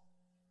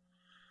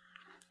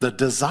 the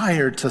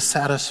desire to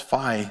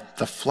satisfy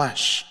the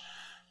flesh,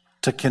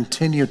 to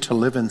continue to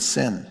live in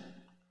sin.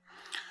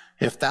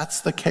 If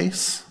that's the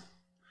case,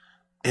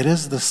 it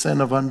is the sin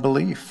of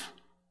unbelief.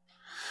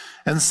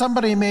 And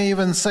somebody may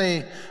even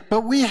say,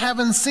 but we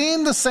haven't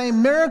seen the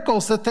same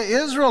miracles that the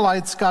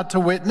Israelites got to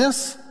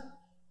witness.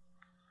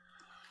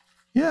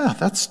 Yeah,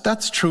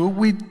 that's true.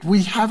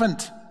 We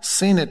haven't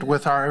seen it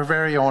with our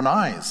very own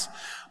eyes.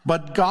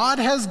 But God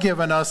has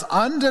given us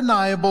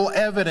undeniable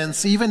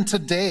evidence even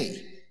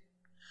today.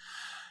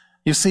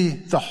 You see,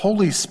 the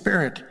Holy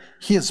Spirit,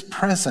 he is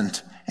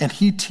present and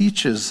he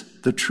teaches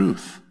the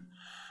truth.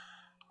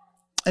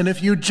 And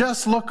if you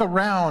just look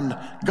around,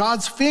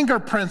 God's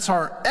fingerprints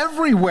are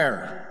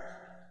everywhere.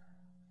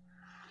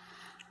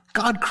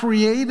 God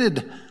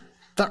created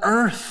the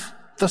earth,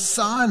 the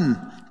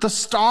sun, the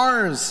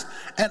stars,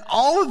 and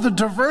all of the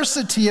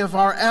diversity of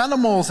our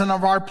animals and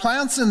of our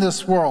plants in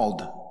this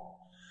world.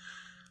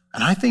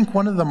 And I think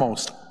one of the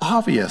most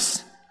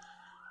obvious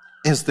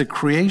is the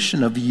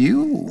creation of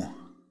you.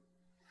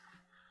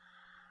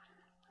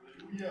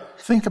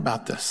 Think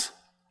about this.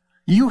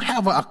 You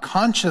have a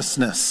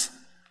consciousness.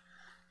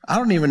 I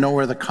don't even know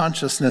where the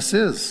consciousness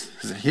is.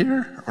 Is it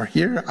here or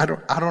here? I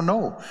don't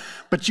know.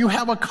 But you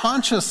have a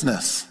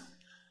consciousness.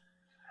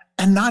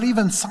 And not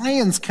even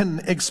science can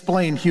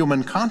explain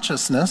human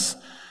consciousness.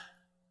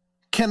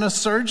 Can a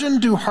surgeon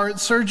do heart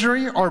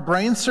surgery or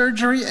brain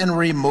surgery and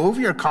remove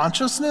your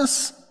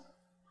consciousness?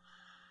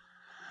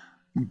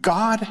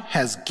 God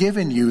has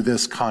given you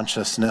this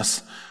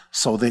consciousness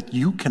so that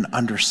you can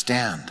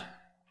understand.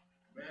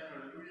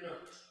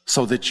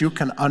 So that you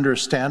can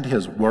understand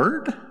His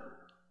Word.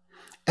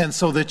 And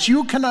so that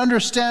you can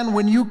understand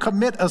when you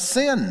commit a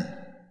sin.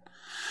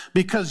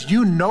 Because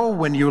you know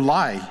when you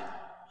lie.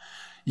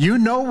 You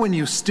know when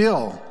you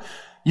steal.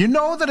 You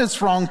know that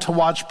it's wrong to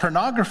watch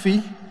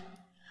pornography.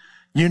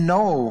 You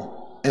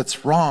know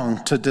it's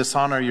wrong to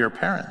dishonor your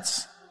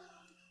parents.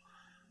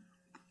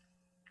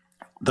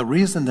 The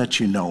reason that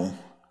you know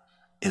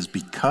is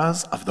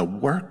because of the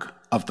work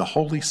of the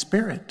Holy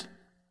Spirit.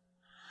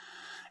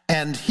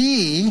 And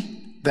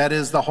He, that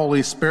is the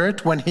Holy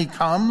Spirit, when He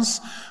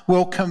comes,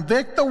 will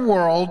convict the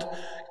world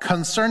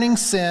concerning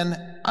sin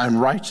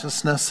and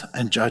righteousness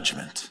and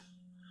judgment.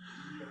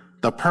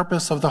 The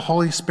purpose of the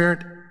Holy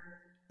Spirit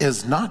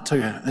is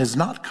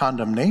not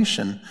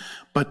condemnation,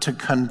 but to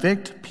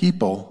convict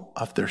people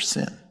of their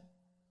sin.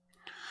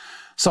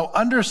 So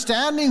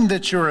understanding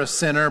that you're a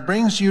sinner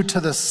brings you to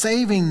the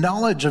saving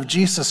knowledge of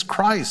Jesus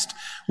Christ.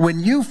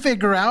 When you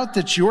figure out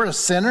that you're a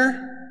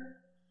sinner,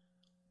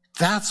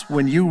 that's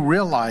when you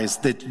realize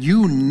that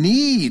you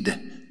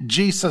need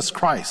Jesus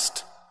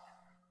Christ.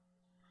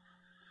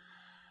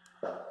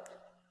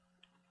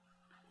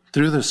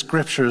 Through the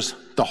scriptures,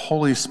 the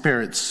Holy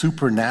Spirit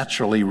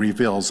supernaturally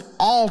reveals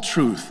all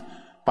truth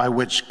by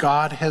which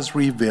God has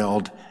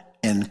revealed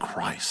in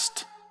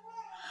Christ.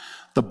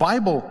 The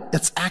Bible,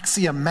 it's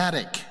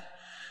axiomatic.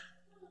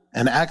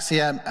 And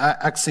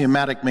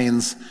axiomatic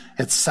means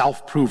it's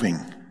self-proving.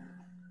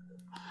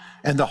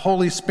 And the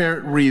Holy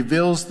Spirit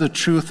reveals the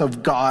truth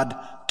of God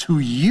to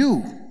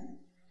you.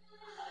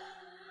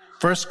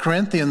 1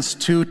 Corinthians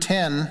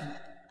 2:10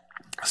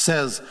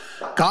 says,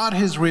 God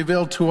has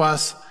revealed to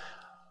us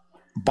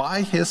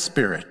by His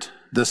Spirit.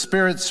 The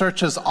Spirit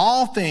searches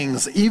all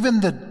things, even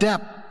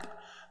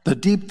the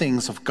deep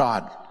things of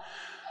God.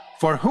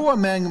 For who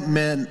among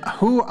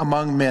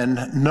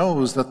men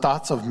knows the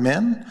thoughts of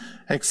men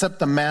except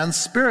the man's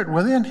spirit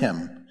within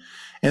him?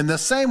 In the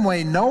same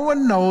way, no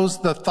one knows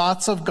the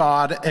thoughts of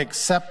God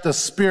except the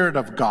Spirit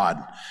of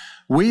God.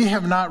 We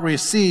have not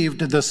received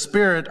the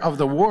spirit of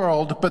the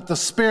world, but the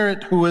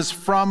Spirit who is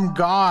from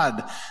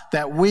God,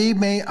 that we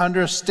may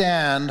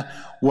understand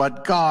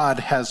what God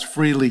has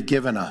freely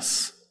given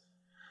us.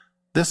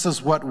 This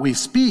is what we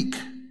speak,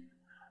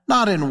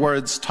 not in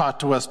words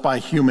taught to us by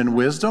human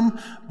wisdom,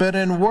 but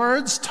in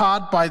words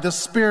taught by the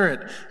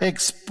Spirit,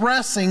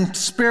 expressing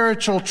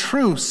spiritual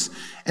truths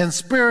in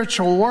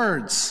spiritual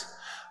words.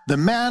 The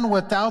man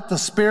without the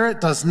Spirit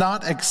does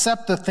not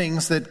accept the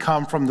things that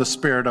come from the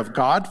Spirit of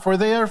God, for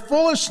they are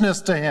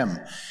foolishness to him,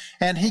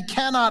 and he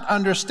cannot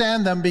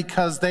understand them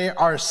because they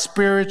are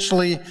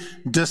spiritually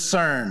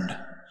discerned.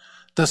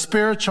 The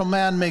spiritual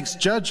man makes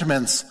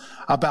judgments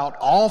about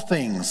all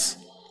things,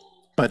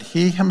 but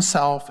he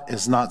himself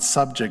is not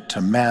subject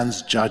to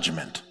man's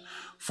judgment.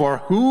 For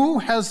who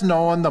has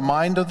known the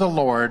mind of the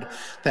Lord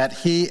that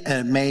he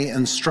may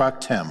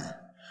instruct him?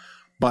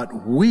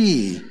 But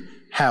we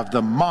have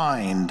the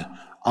mind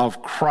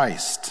of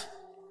Christ.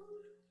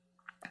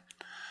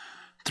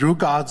 Through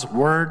God's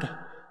word,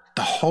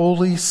 the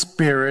Holy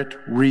Spirit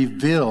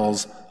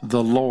reveals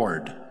the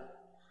Lord.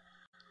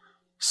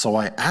 So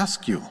I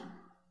ask you,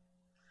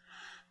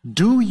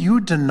 do you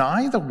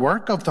deny the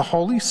work of the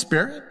Holy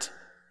Spirit?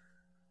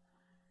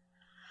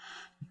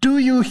 Do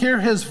you hear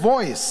his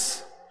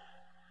voice?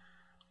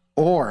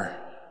 Or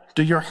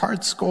do your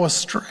hearts go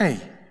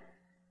astray?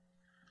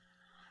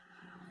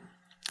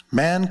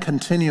 Man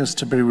continues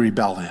to be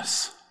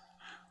rebellious.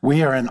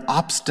 We are an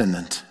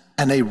obstinate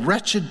and a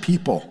wretched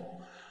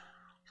people.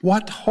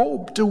 What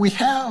hope do we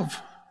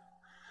have?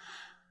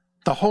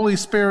 The Holy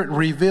Spirit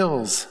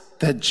reveals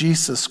that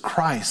Jesus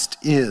Christ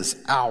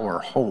is our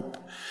hope.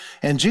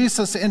 And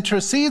Jesus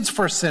intercedes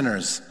for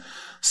sinners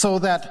so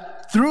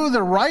that through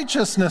the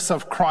righteousness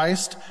of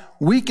Christ,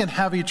 we can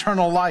have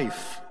eternal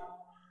life.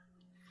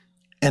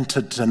 And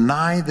to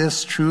deny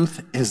this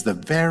truth is the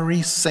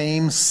very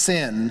same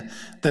sin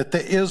that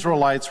the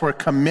Israelites were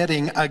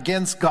committing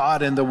against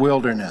God in the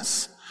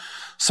wilderness.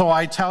 So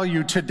I tell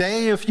you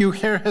today, if you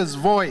hear his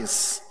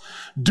voice,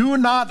 do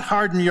not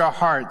harden your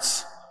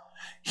hearts.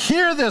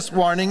 Hear this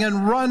warning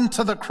and run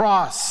to the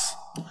cross.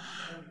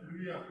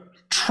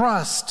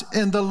 Trust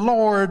in the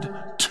Lord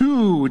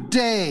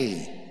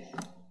today.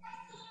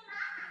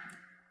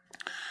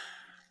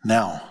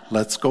 Now,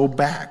 let's go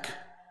back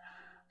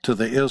to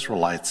the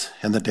Israelites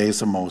in the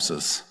days of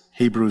Moses.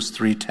 Hebrews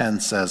 3:10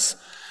 says,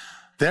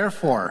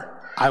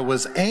 "Therefore, I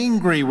was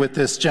angry with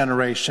this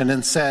generation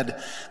and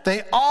said,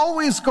 they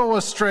always go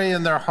astray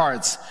in their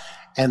hearts,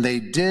 and they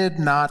did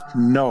not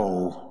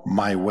know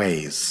my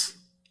ways."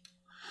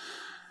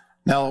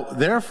 Now,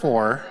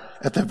 therefore,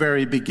 at the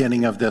very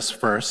beginning of this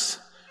verse,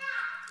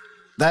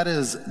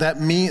 That's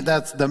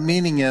the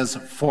meaning is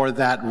for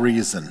that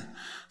reason.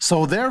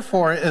 So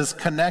therefore is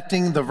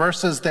connecting the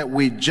verses that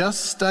we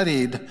just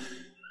studied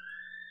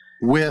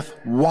with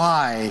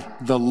why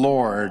the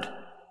Lord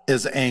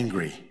is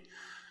angry.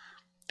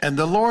 And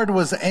the Lord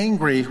was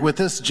angry with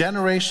this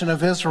generation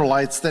of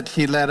Israelites that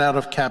he led out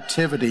of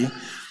captivity.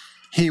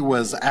 He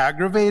was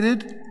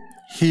aggravated,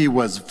 he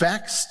was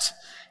vexed,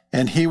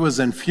 and he was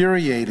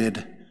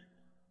infuriated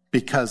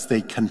because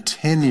they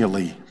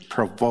continually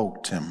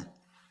provoked him.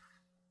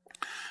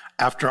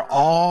 After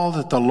all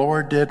that the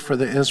Lord did for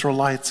the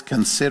Israelites,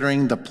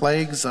 considering the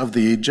plagues of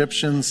the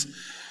Egyptians,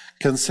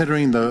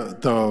 considering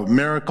the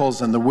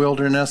miracles in the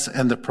wilderness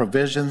and the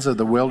provisions of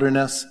the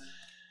wilderness,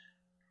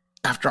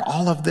 after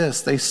all of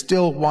this, they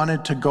still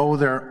wanted to go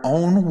their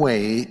own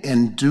way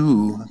and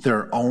do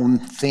their own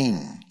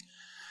thing.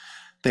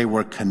 They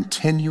were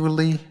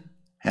continually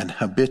and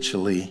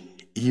habitually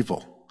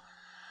evil,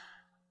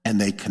 and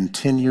they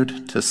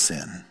continued to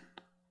sin.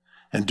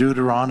 And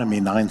Deuteronomy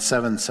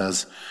 9:7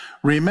 says,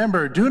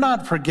 "Remember, do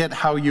not forget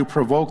how you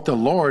provoked the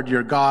Lord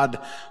your God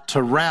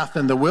to wrath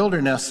in the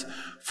wilderness,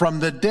 from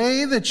the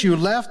day that you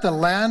left the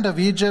land of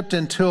Egypt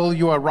until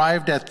you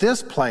arrived at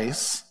this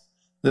place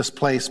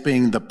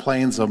being the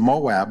plains of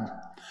Moab.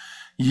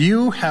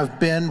 You have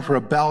been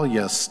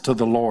rebellious to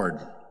the Lord."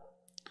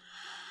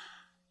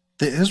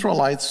 The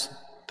Israelites,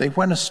 they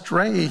went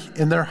astray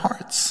in their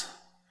hearts.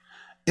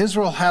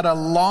 Israel had a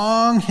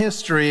long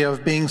history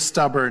of being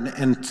stubborn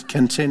and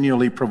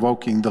continually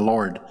provoking the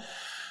Lord.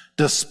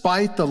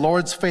 Despite the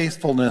Lord's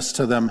faithfulness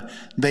to them,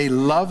 they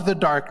loved the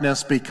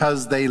darkness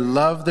because they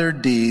loved their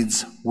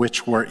deeds,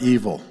 which were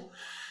evil.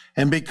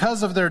 And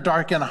because of their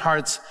darkened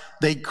hearts,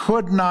 they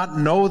could not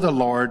know the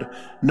Lord,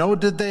 nor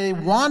did they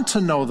want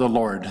to know the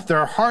Lord.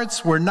 Their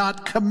hearts were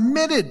not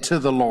committed to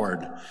the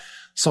Lord.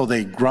 So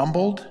they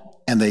grumbled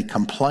and they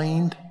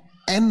complained,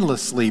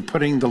 endlessly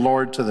putting the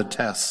Lord to the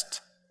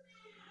test.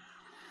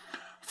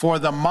 For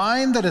the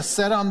mind that is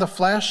set on the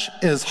flesh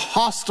is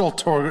hostile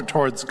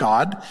towards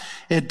God.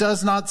 It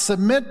does not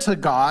submit to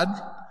God.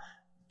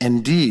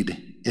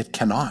 Indeed, it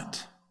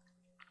cannot.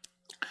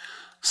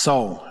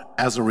 So,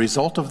 as a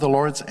result of the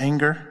Lord's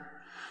anger,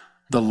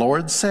 the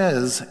Lord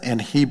says in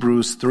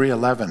Hebrews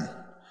 3:11,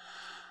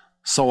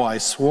 "So I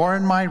swore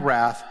in my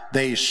wrath,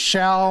 they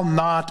shall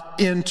not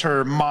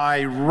enter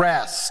my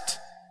rest."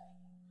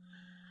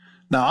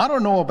 Now, I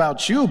don't know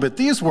about you, but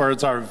these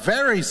words are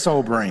very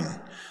sobering.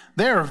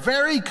 They're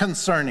very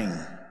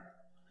concerning.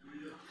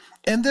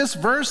 In this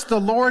verse, the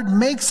Lord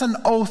makes an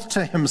oath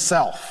to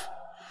himself.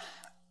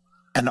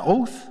 An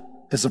oath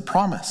is a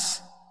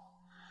promise.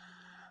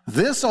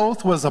 This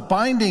oath was a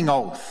binding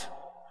oath.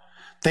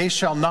 They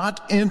shall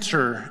not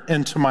enter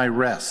into my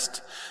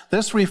rest.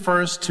 This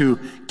refers to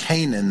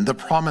Canaan, the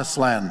promised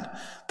land,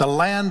 the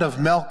land of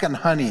milk and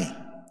honey.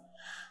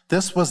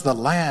 This was the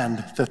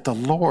land that the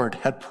Lord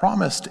had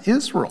promised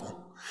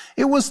Israel.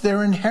 It was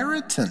their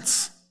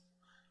inheritance,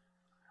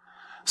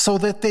 so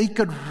that they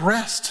could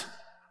rest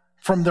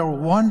from their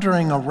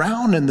wandering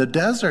around in the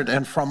desert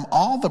and from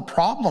all the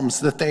problems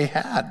that they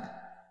had.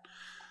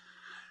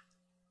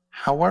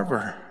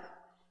 However,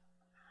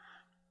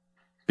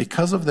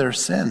 because of their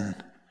sin,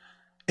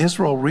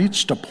 Israel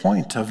reached a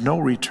point of no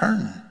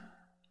return.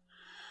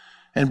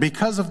 And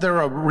because of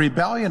their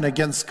rebellion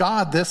against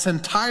God, this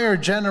entire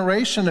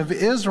generation of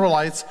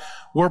Israelites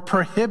were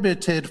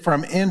prohibited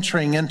from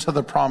entering into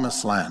the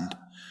promised land,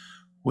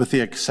 with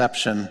the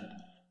exception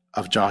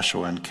of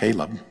Joshua and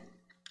Caleb.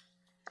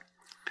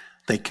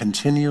 They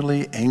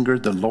continually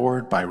angered the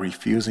Lord by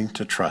refusing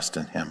to trust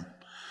in him,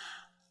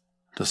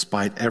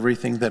 despite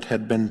everything that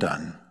had been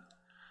done.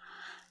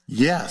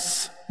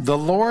 Yes, the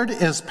Lord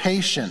is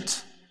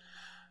patient,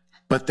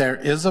 but there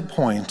is a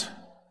point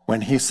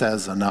when he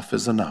says enough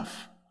is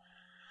enough.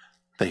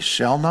 They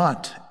shall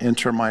not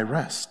enter my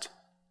rest.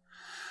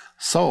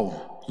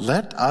 So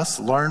let us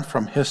learn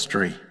from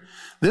history.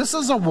 This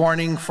is a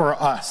warning for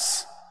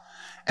us,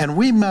 and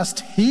we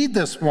must heed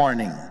this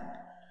warning.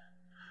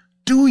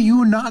 Do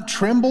you not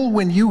tremble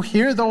when you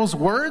hear those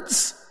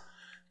words?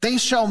 They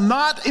shall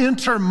not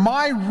enter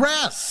my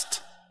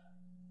rest.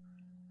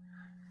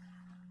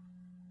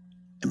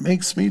 It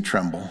makes me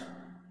tremble.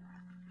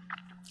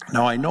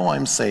 Now, I know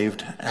I'm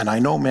saved, and I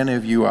know many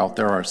of you out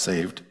there are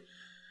saved.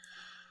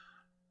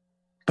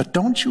 But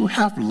don't you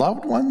have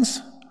loved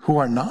ones who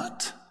are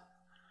not?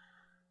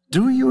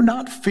 Do you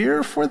not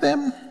fear for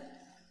them?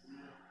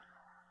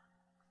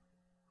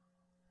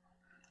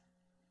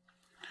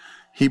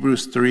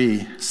 Hebrews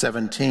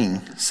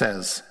 3:17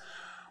 says,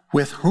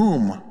 "With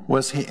whom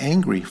was he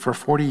angry for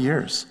 40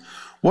 years?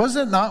 Was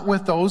it not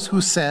with those who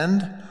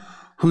sinned,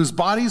 whose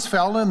bodies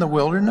fell in the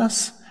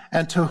wilderness?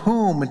 And to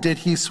whom did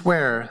he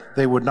swear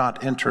they would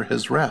not enter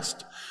his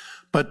rest?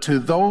 But to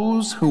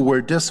those who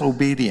were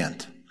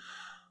disobedient.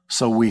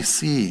 So we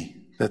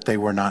see that they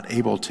were not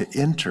able to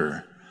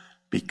enter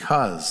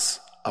because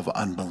of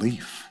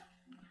unbelief.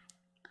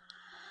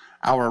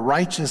 Our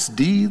righteous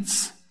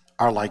deeds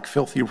are like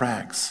filthy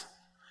rags.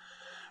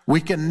 We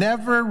can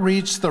never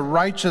reach the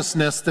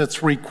righteousness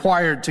that's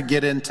required to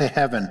get into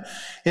heaven.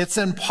 It's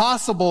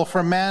impossible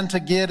for man to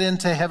get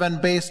into heaven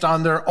based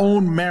on their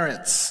own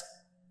merits.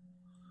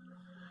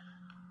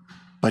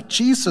 But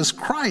Jesus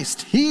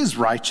Christ, he's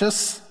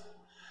righteous.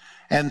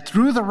 And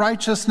through the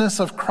righteousness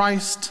of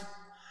Christ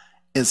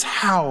is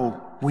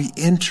how we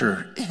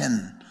enter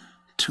in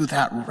to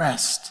that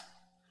rest.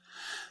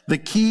 The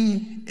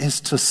key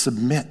is to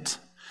submit.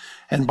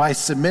 And by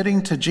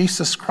submitting to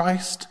Jesus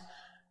Christ,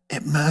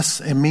 it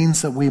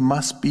means that we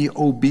must be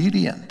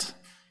obedient.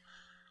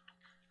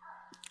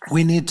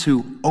 We need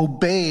to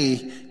obey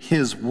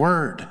his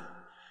word.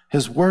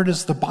 His word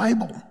is the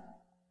Bible.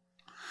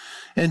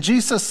 And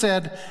Jesus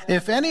said,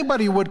 if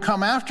anybody would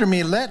come after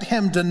me, let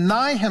him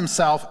deny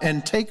himself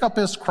and take up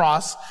his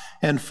cross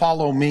and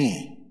follow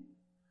me.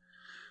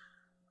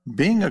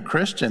 Being a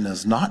Christian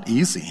is not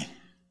easy.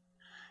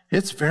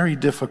 It's very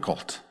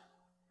difficult.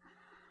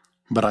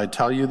 But I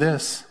tell you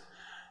this,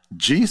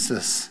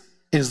 Jesus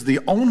is the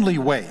only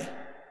way.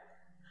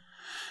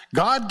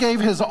 God gave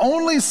his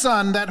only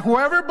Son that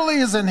whoever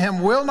believes in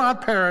him will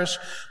not perish,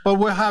 but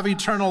will have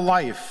eternal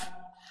life.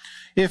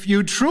 If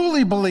you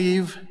truly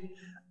believe,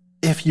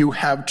 if you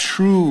have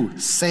true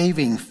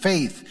saving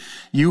faith,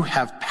 you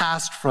have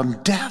passed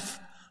from death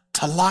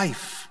to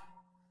life.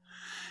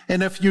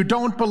 And if you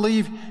don't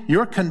believe,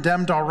 you're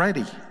condemned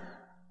already.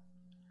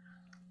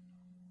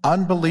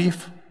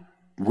 Unbelief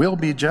will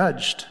be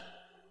judged.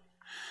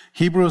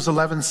 Hebrews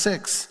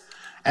 11:6,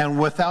 and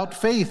without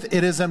faith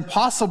it is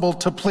impossible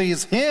to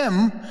please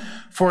him,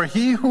 for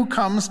he who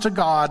comes to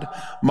God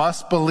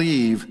must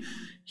believe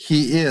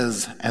he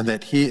is, and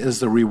that he is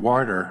the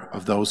rewarder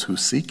of those who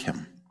seek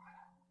him.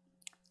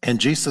 And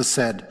Jesus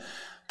said,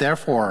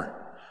 therefore,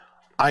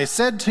 I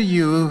said to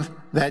you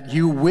that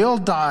you will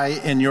die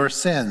in your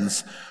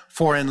sins,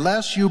 for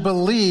unless you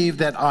believe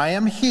that I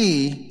am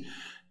he,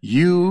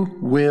 you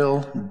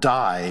will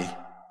die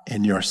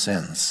in your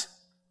sins.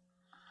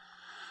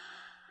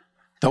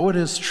 Though it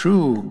is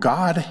true,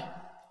 God,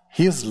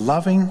 he is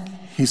loving,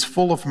 he's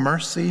full of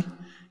mercy,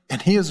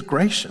 and he is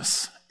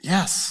gracious.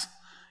 Yes,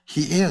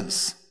 he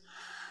is.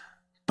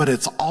 But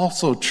it's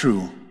also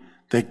true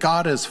that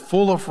God is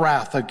full of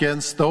wrath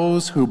against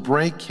those who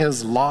break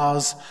his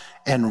laws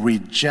and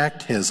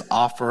reject his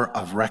offer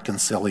of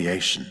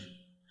reconciliation.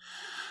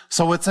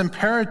 So it's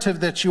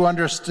imperative that you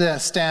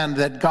understand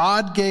that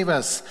God gave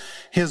us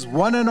his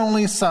one and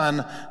only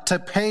Son to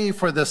pay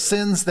for the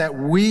sins that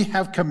we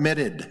have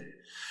committed.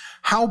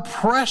 How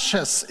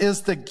precious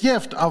is the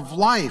gift of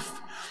life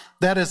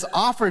that is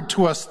offered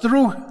to us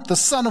through the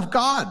Son of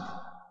God.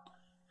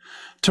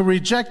 To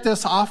reject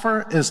this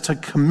offer is to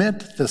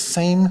commit the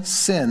same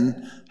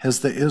sin as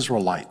the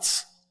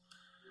Israelites.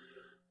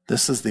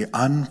 This is the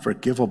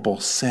unforgivable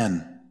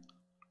sin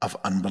of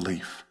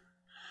unbelief.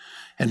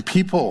 And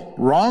people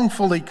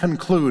wrongfully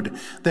conclude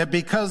that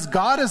because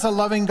God is a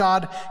loving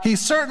God, he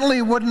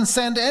certainly wouldn't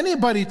send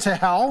anybody to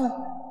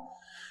hell,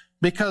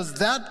 because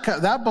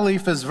that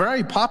belief is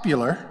very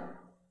popular.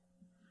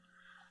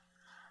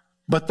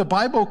 But the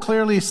Bible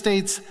clearly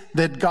states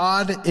that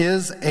God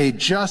is a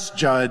just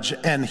judge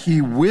and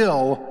he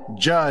will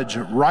judge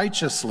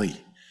righteously.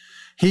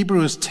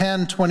 Hebrews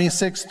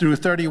 10:26 through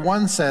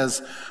 31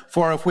 says,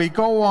 for if we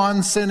go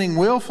on sinning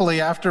willfully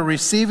after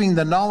receiving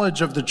the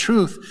knowledge of the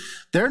truth,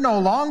 there no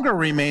longer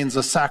remains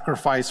a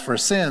sacrifice for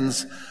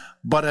sins,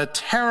 but a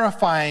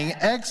terrifying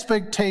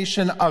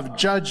expectation of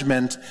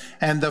judgment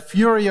and the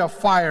fury of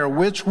fire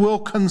which will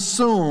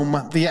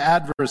consume the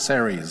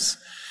adversaries.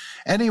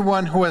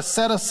 Anyone who has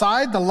set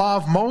aside the law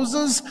of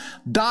Moses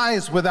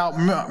dies without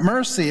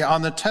mercy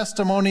on the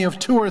testimony of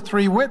 2 or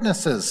 3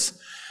 witnesses.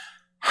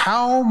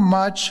 How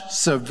much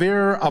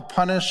severer a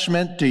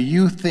punishment do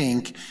you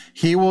think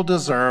he will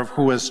deserve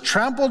who has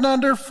trampled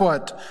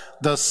underfoot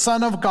the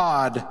Son of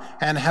God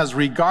and has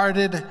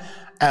regarded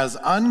as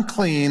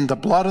unclean the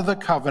blood of the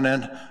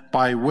covenant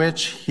by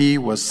which he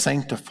was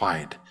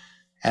sanctified,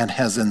 and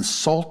has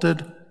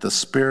insulted the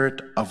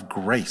Spirit of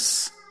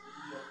grace?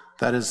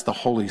 That is the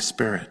Holy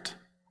Spirit.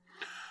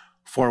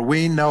 For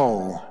we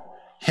know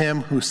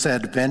him who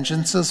said,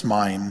 vengeance is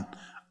mine,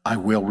 I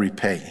will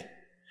repay.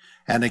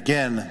 And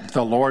again,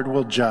 the Lord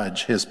will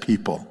judge his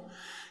people.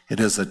 It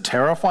is a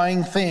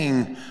terrifying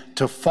thing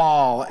to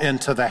fall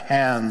into the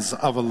hands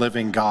of a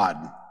living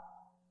God.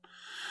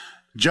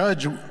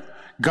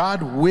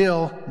 God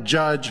will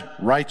judge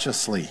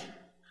righteously.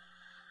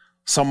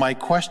 So my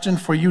question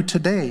for you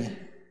today,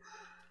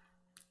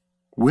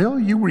 will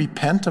you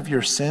repent of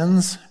your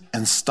sins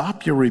and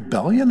stop your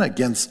rebellion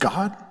against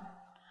God?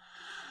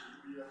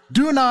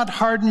 Do not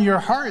harden your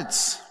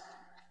hearts,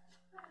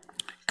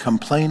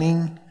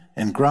 complaining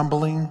and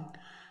grumbling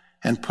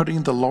and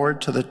putting the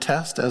Lord to the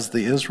test as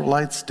the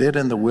Israelites did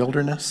in the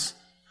wilderness.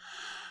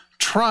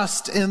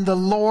 Trust in the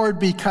Lord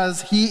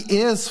because he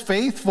is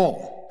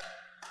faithful.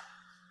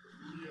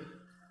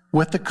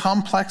 With the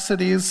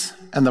complexities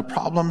and the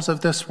problems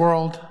of this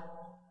world,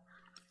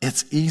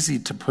 it's easy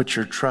to put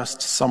your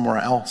trust somewhere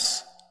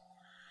else.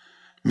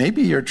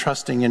 Maybe you're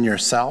trusting in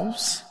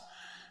yourselves.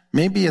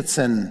 Maybe it's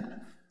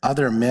in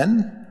other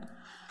men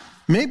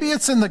Maybe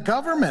it's in the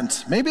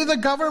government. Maybe the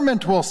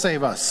government will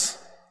save us.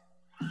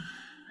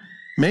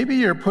 Maybe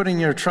you're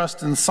putting your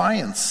trust in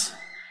science.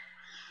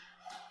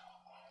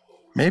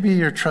 Maybe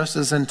your trust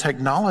is in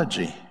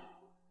technology.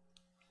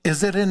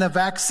 Is it in a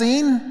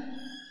vaccine?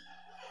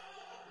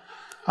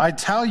 I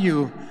tell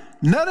you,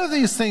 none of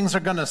these things are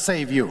going to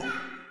save you.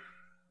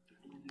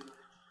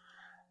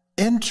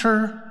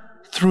 Enter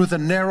through the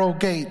narrow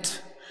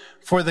gate,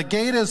 for the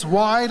gate is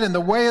wide and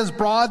the way is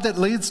broad that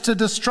leads to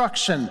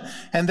destruction,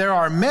 and there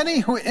are many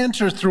who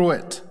enter through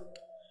it.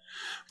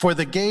 For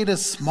the gate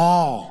is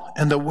small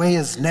and the way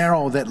is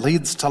narrow that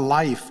leads to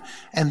life,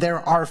 and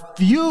there are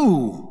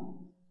few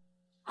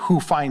who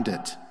find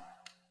it.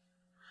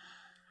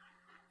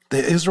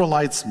 The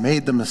Israelites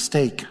made the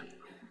mistake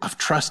of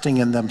trusting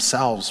in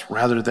themselves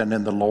rather than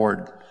in the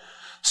Lord.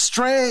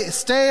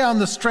 Stay on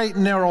the straight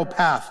and narrow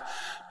path.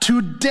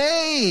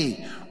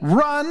 Today,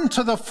 run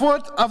to the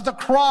foot of the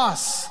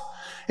cross.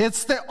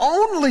 It's the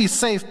only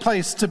safe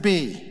place to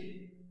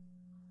be.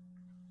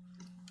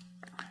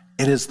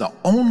 It is the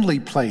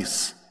only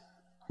place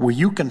where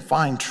you can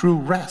find true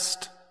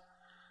rest.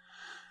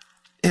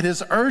 It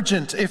is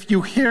urgent. If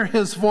you hear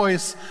his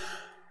voice,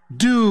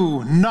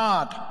 do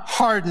not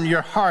harden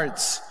your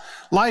hearts.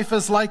 Life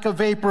is like a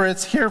vapor.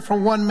 It's here for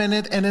 1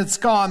 minute and it's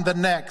gone the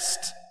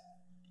next.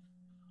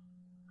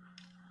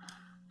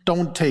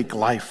 Don't take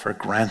life for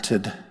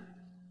granted,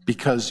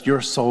 because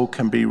your soul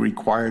can be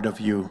required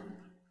of you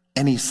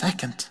any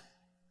second.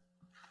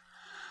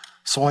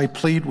 So I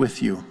plead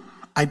with you.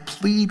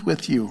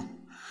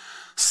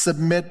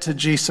 Submit to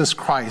Jesus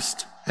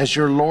Christ as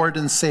your Lord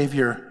and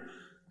Savior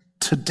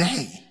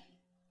today.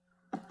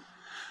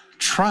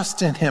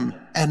 Trust in him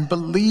and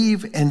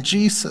believe in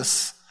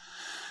Jesus.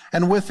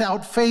 And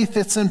without faith,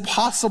 it's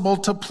impossible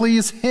to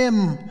please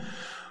him.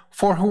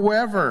 For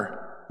whoever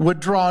would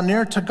draw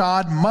near to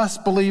God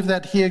must believe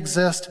that he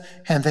exists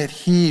and that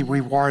he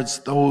rewards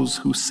those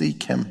who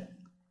seek him.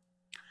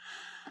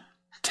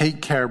 Take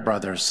care,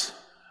 brothers.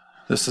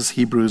 This is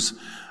Hebrews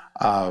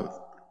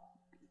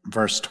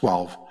verse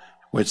 12,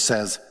 which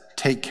says,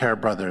 take care,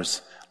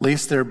 brothers,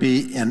 lest there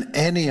be in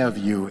any of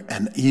you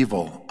an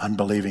evil,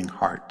 unbelieving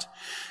heart,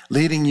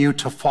 leading you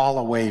to fall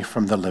away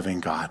from the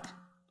living God.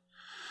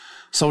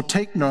 So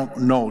take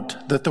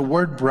note that the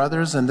word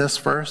brothers in this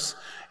verse,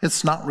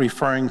 it's not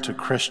referring to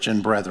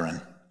Christian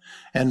brethren.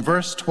 In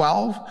verse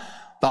 12,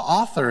 the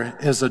author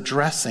is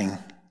addressing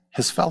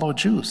his fellow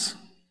Jews.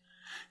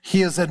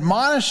 He is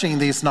admonishing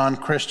these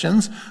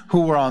non-Christians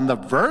who were on the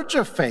verge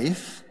of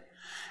faith,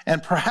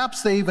 and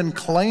perhaps they even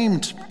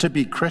claimed to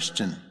be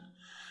Christian.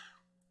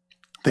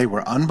 They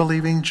were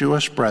unbelieving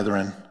Jewish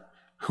brethren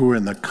who were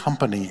in the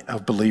company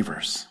of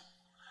believers.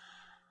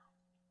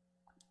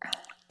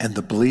 And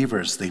the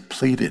believers, they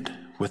pleaded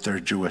with their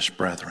Jewish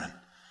brethren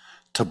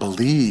to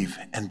believe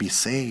and be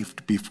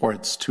saved before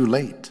it's too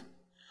late.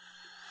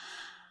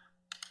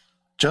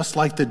 Just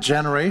like the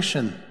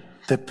generation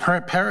that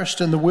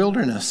perished in the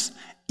wilderness,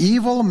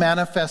 evil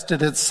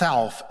manifested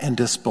itself in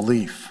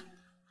disbelief.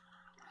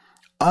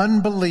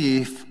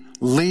 Unbelief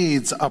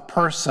leads a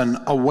person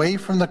away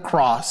from the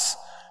cross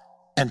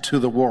and to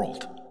the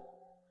world.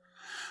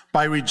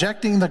 By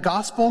rejecting the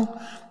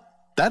gospel,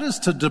 that is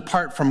to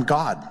depart from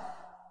God.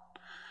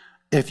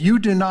 If you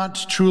do not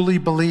truly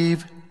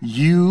believe,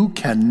 you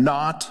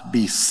cannot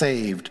be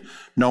saved,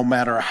 no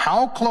matter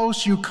how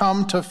close you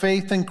come to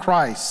faith in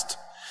Christ.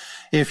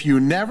 If you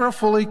never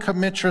fully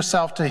commit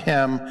yourself to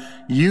him,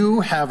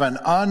 you have an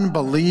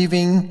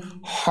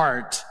unbelieving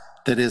heart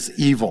that is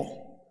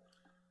evil.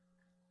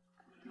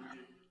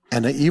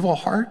 And an evil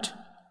heart,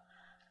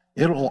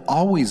 it will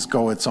always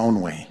go its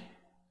own way.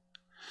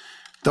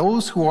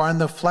 Those who are in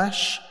the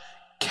flesh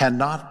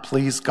cannot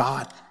please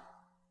God.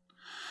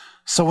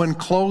 So in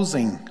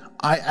closing,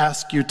 I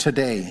ask you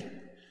today,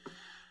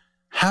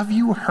 have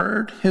you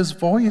heard his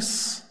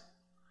voice?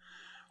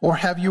 Or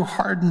have you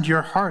hardened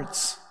your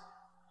hearts,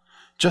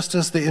 just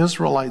as the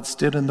Israelites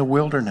did in the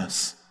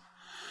wilderness?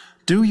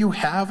 Do you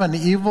have an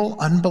evil,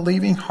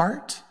 unbelieving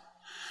heart?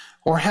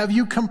 Or have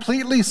you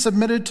completely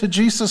submitted to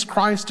Jesus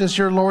Christ as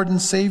your Lord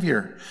and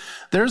Savior?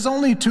 There's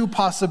only two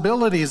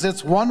possibilities.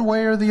 It's one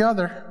way or the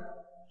other.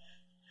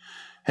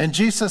 And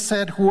Jesus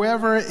said,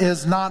 whoever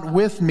is not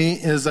with me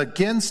is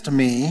against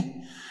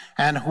me,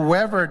 and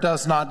whoever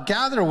does not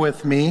gather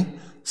with me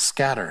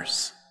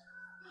scatters.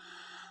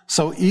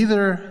 So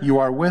either you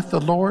are with the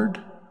Lord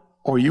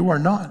or you are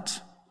not.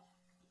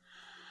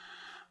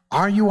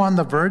 Are you on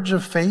the verge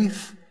of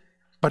faith,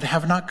 but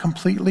have not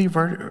completely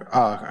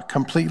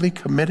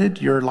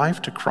committed your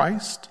life to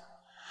Christ?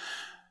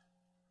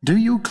 Do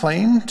you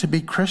claim to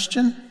be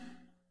Christian?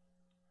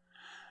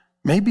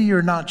 Maybe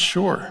you're not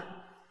sure.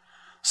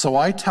 So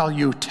I tell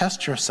you,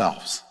 test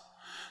yourselves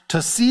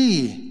to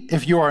see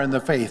if you are in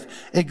the faith.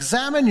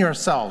 Examine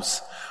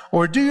yourselves.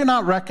 Or do you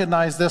not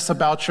recognize this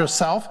about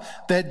yourself,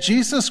 that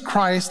Jesus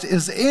Christ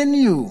is in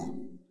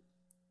you,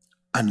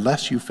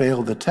 unless you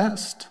fail the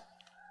test?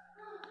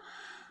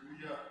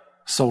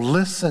 So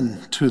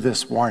listen to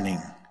this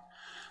warning.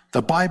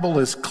 The Bible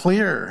is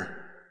clear.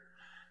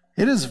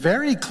 It is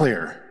very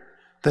clear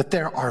that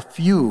there are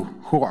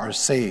few who are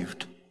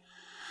saved.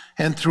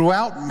 And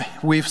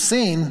we've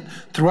seen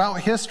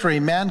throughout history,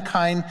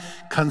 mankind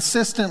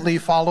consistently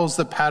follows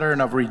the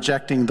pattern of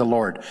rejecting the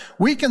Lord.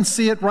 We can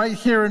see it right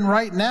here and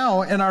right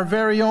now in our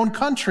very own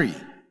country.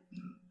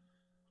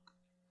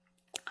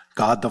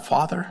 God the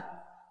Father,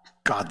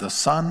 God the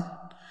Son,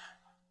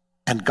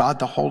 and God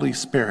the Holy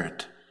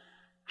Spirit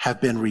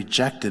have been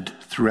rejected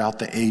throughout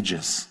the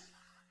ages.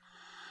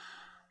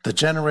 The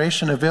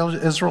generation of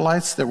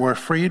Israelites that were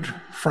freed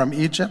from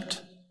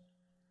Egypt,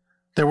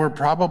 there were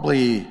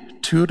probably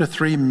 2 to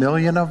 3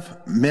 million of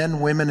men,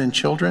 women, and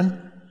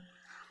children.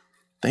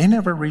 They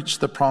never reached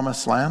the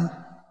promised land,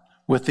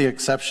 with the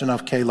exception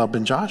of Caleb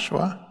and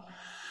Joshua.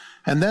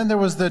 And then there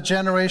was the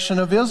generation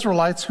of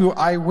Israelites who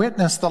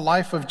eyewitnessed the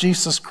life of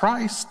Jesus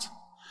Christ,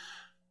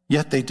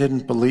 yet they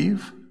didn't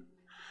believe.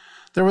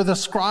 There were the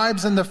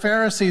scribes and the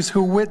Pharisees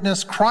who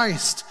witnessed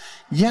Christ,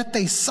 yet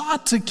they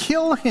sought to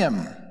kill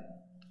him.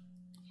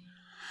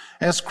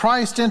 As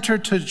Christ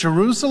entered to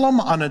Jerusalem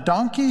on a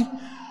donkey,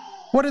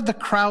 what did the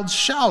crowds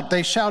shout?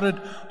 They shouted,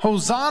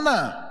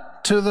 "Hosanna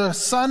to the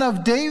Son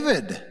of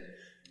David."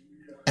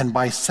 And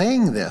by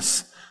saying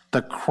this,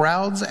 the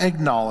crowds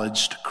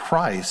acknowledged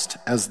Christ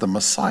as the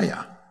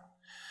Messiah.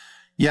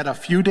 Yet a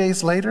few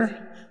days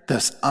later,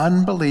 this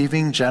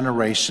unbelieving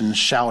generation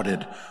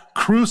shouted,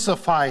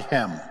 "Crucify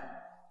him."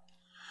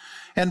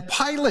 And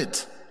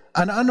Pilate,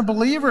 an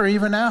unbeliever,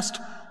 even asked,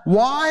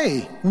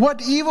 "Why?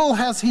 What evil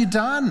has he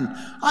done?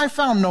 I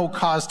found no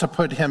cause to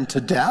put him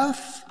to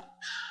death."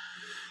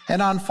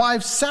 And on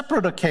 5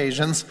 separate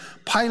occasions,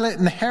 Pilate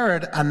and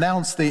Herod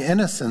announced the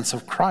innocence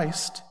of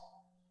Christ.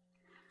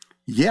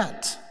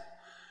 Yet,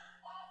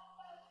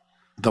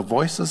 the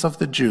voices of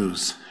the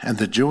Jews and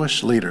the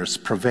Jewish leaders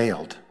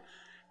prevailed,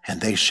 and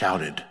they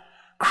shouted,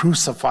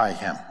 "Crucify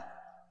him."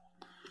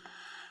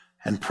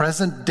 And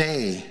present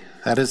day,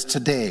 that is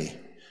today,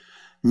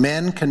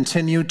 men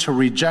continue to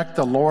reject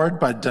the Lord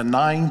by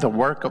denying the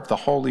work of the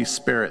Holy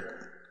Spirit.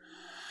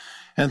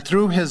 And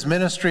through his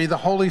ministry, the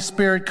Holy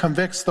Spirit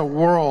convicts the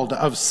world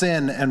of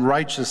sin and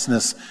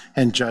righteousness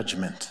and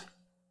judgment.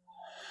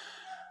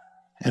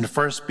 In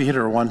 1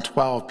 Peter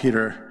 1:12,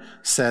 Peter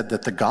said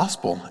that the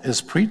gospel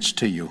is preached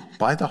to you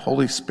by the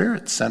Holy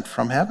Spirit sent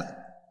from heaven.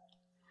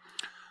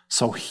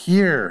 So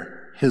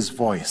hear his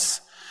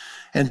voice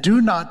and do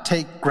not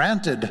take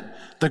granted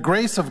the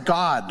grace of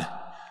God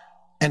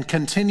and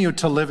continue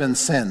to live in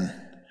sin.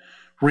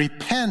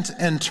 Repent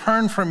and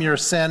turn from your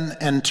sin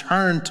and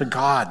turn to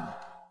God.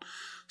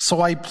 So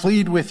I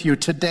plead with you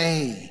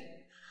today,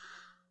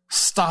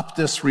 stop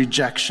this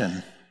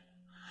rejection.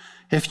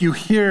 If you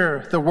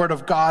hear the word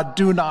of God,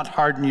 do not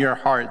harden your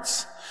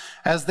hearts,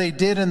 as they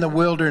did in the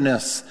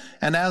wilderness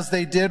and as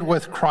they did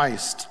with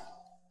Christ,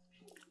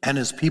 and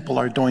as people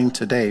are doing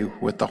today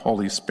with the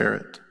Holy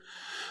Spirit.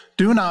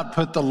 Do not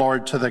put the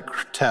Lord to the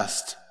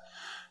test.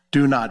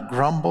 Do not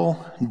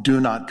grumble,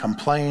 do not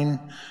complain,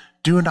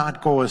 do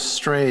not go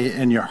astray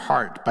in your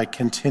heart by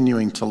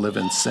continuing to live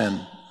in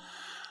sin.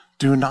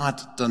 Do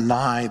not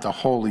deny the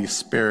Holy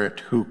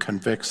Spirit who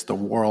convicts the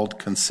world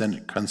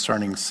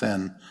concerning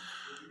sin.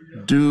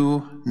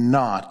 Do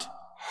not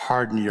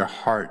harden your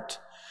heart.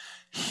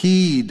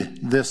 Heed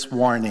this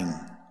warning.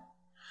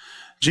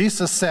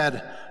 Jesus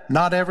said,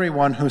 "Not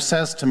everyone who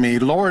says to me,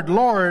 'Lord,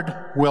 Lord,'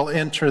 will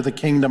enter the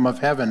kingdom of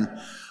heaven,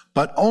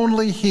 but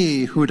only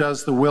he who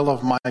does the will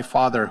of my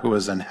Father who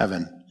is in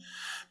heaven.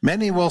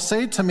 Many will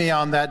say to me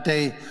on that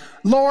day,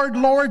 'Lord,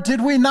 Lord,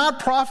 did we not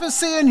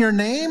prophesy in your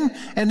name,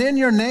 and in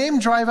your name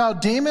drive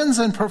out demons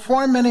and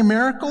perform many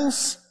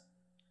miracles?'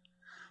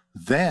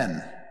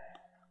 Then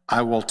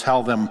I will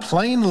tell them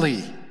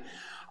plainly,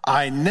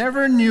 'I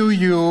never knew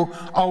you.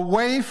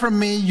 Away from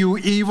me, you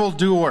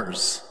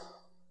evildoers.'"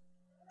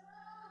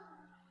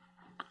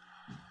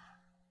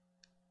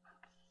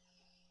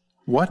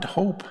 What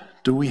hope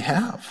do we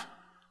have?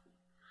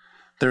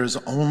 There is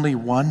only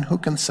one who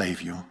can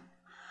save you.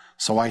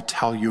 So I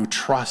tell you,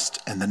 trust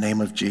in the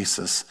name of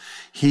Jesus.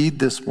 Heed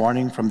this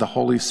warning from the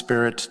Holy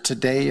Spirit.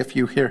 Today, if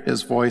you hear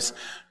his voice,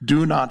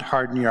 do not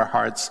harden your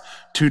hearts.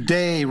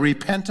 Today,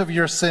 repent of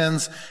your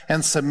sins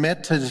and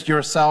submit to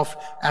yourself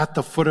at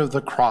the foot of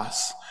the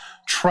cross.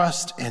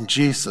 Trust in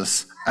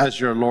Jesus as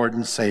your Lord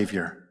and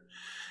Savior.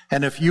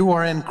 And if you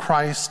are in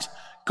Christ,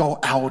 go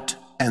out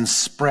and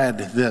spread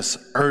this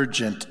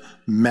urgent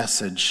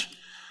message.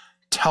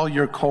 Tell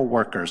your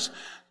coworkers,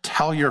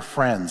 tell your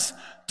friends,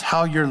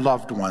 tell your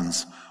loved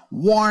ones,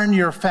 warn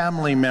your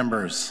family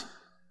members.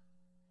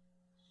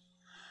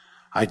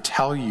 I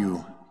tell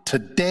you,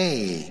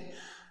 today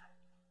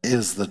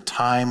is the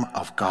time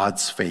of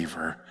God's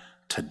favor.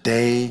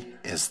 Today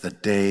is the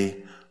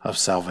day of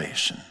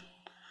salvation.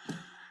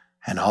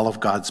 And all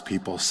of God's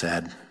people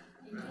said,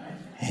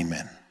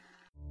 Amen.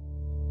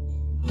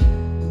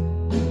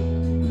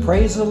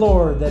 Praise the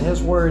Lord that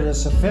his word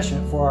is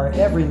sufficient for our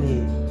every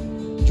need.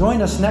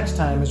 Join us next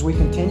time as we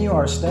continue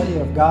our study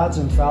of God's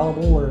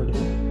infallible word.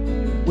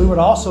 We would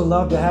also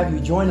love to have you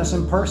join us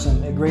in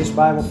person at Grace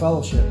Bible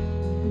Fellowship.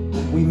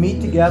 We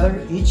meet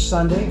together each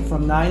Sunday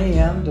from 9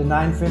 a.m. to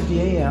 9:50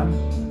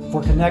 a.m.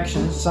 for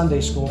Connections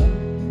Sunday School,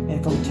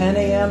 and from 10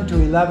 a.m. to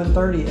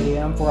 11:30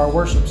 a.m. for our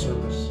worship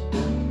service.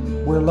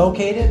 We're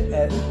located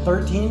at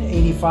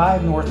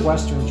 1385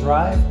 Northwestern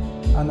Drive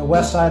on the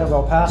west side of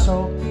El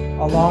Paso,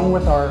 along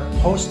with our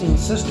hosting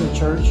sister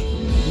church,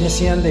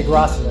 Misión de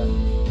Gracia.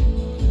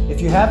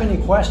 If you have any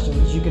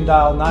questions, you can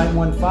dial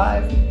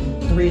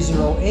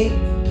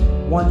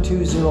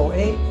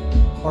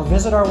 915-308-1208 or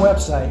visit our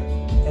website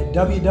at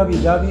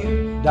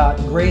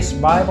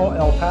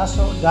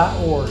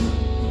www.gracebibleelpaso.org.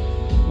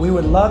 We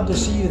would love to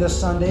see you this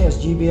Sunday as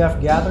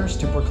GBF gathers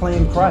to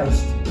proclaim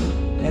Christ,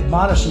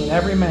 admonishing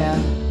every man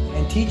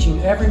and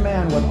teaching every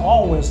man with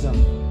all wisdom,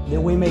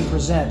 that we may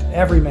present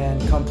every man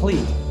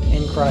complete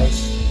in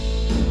Christ.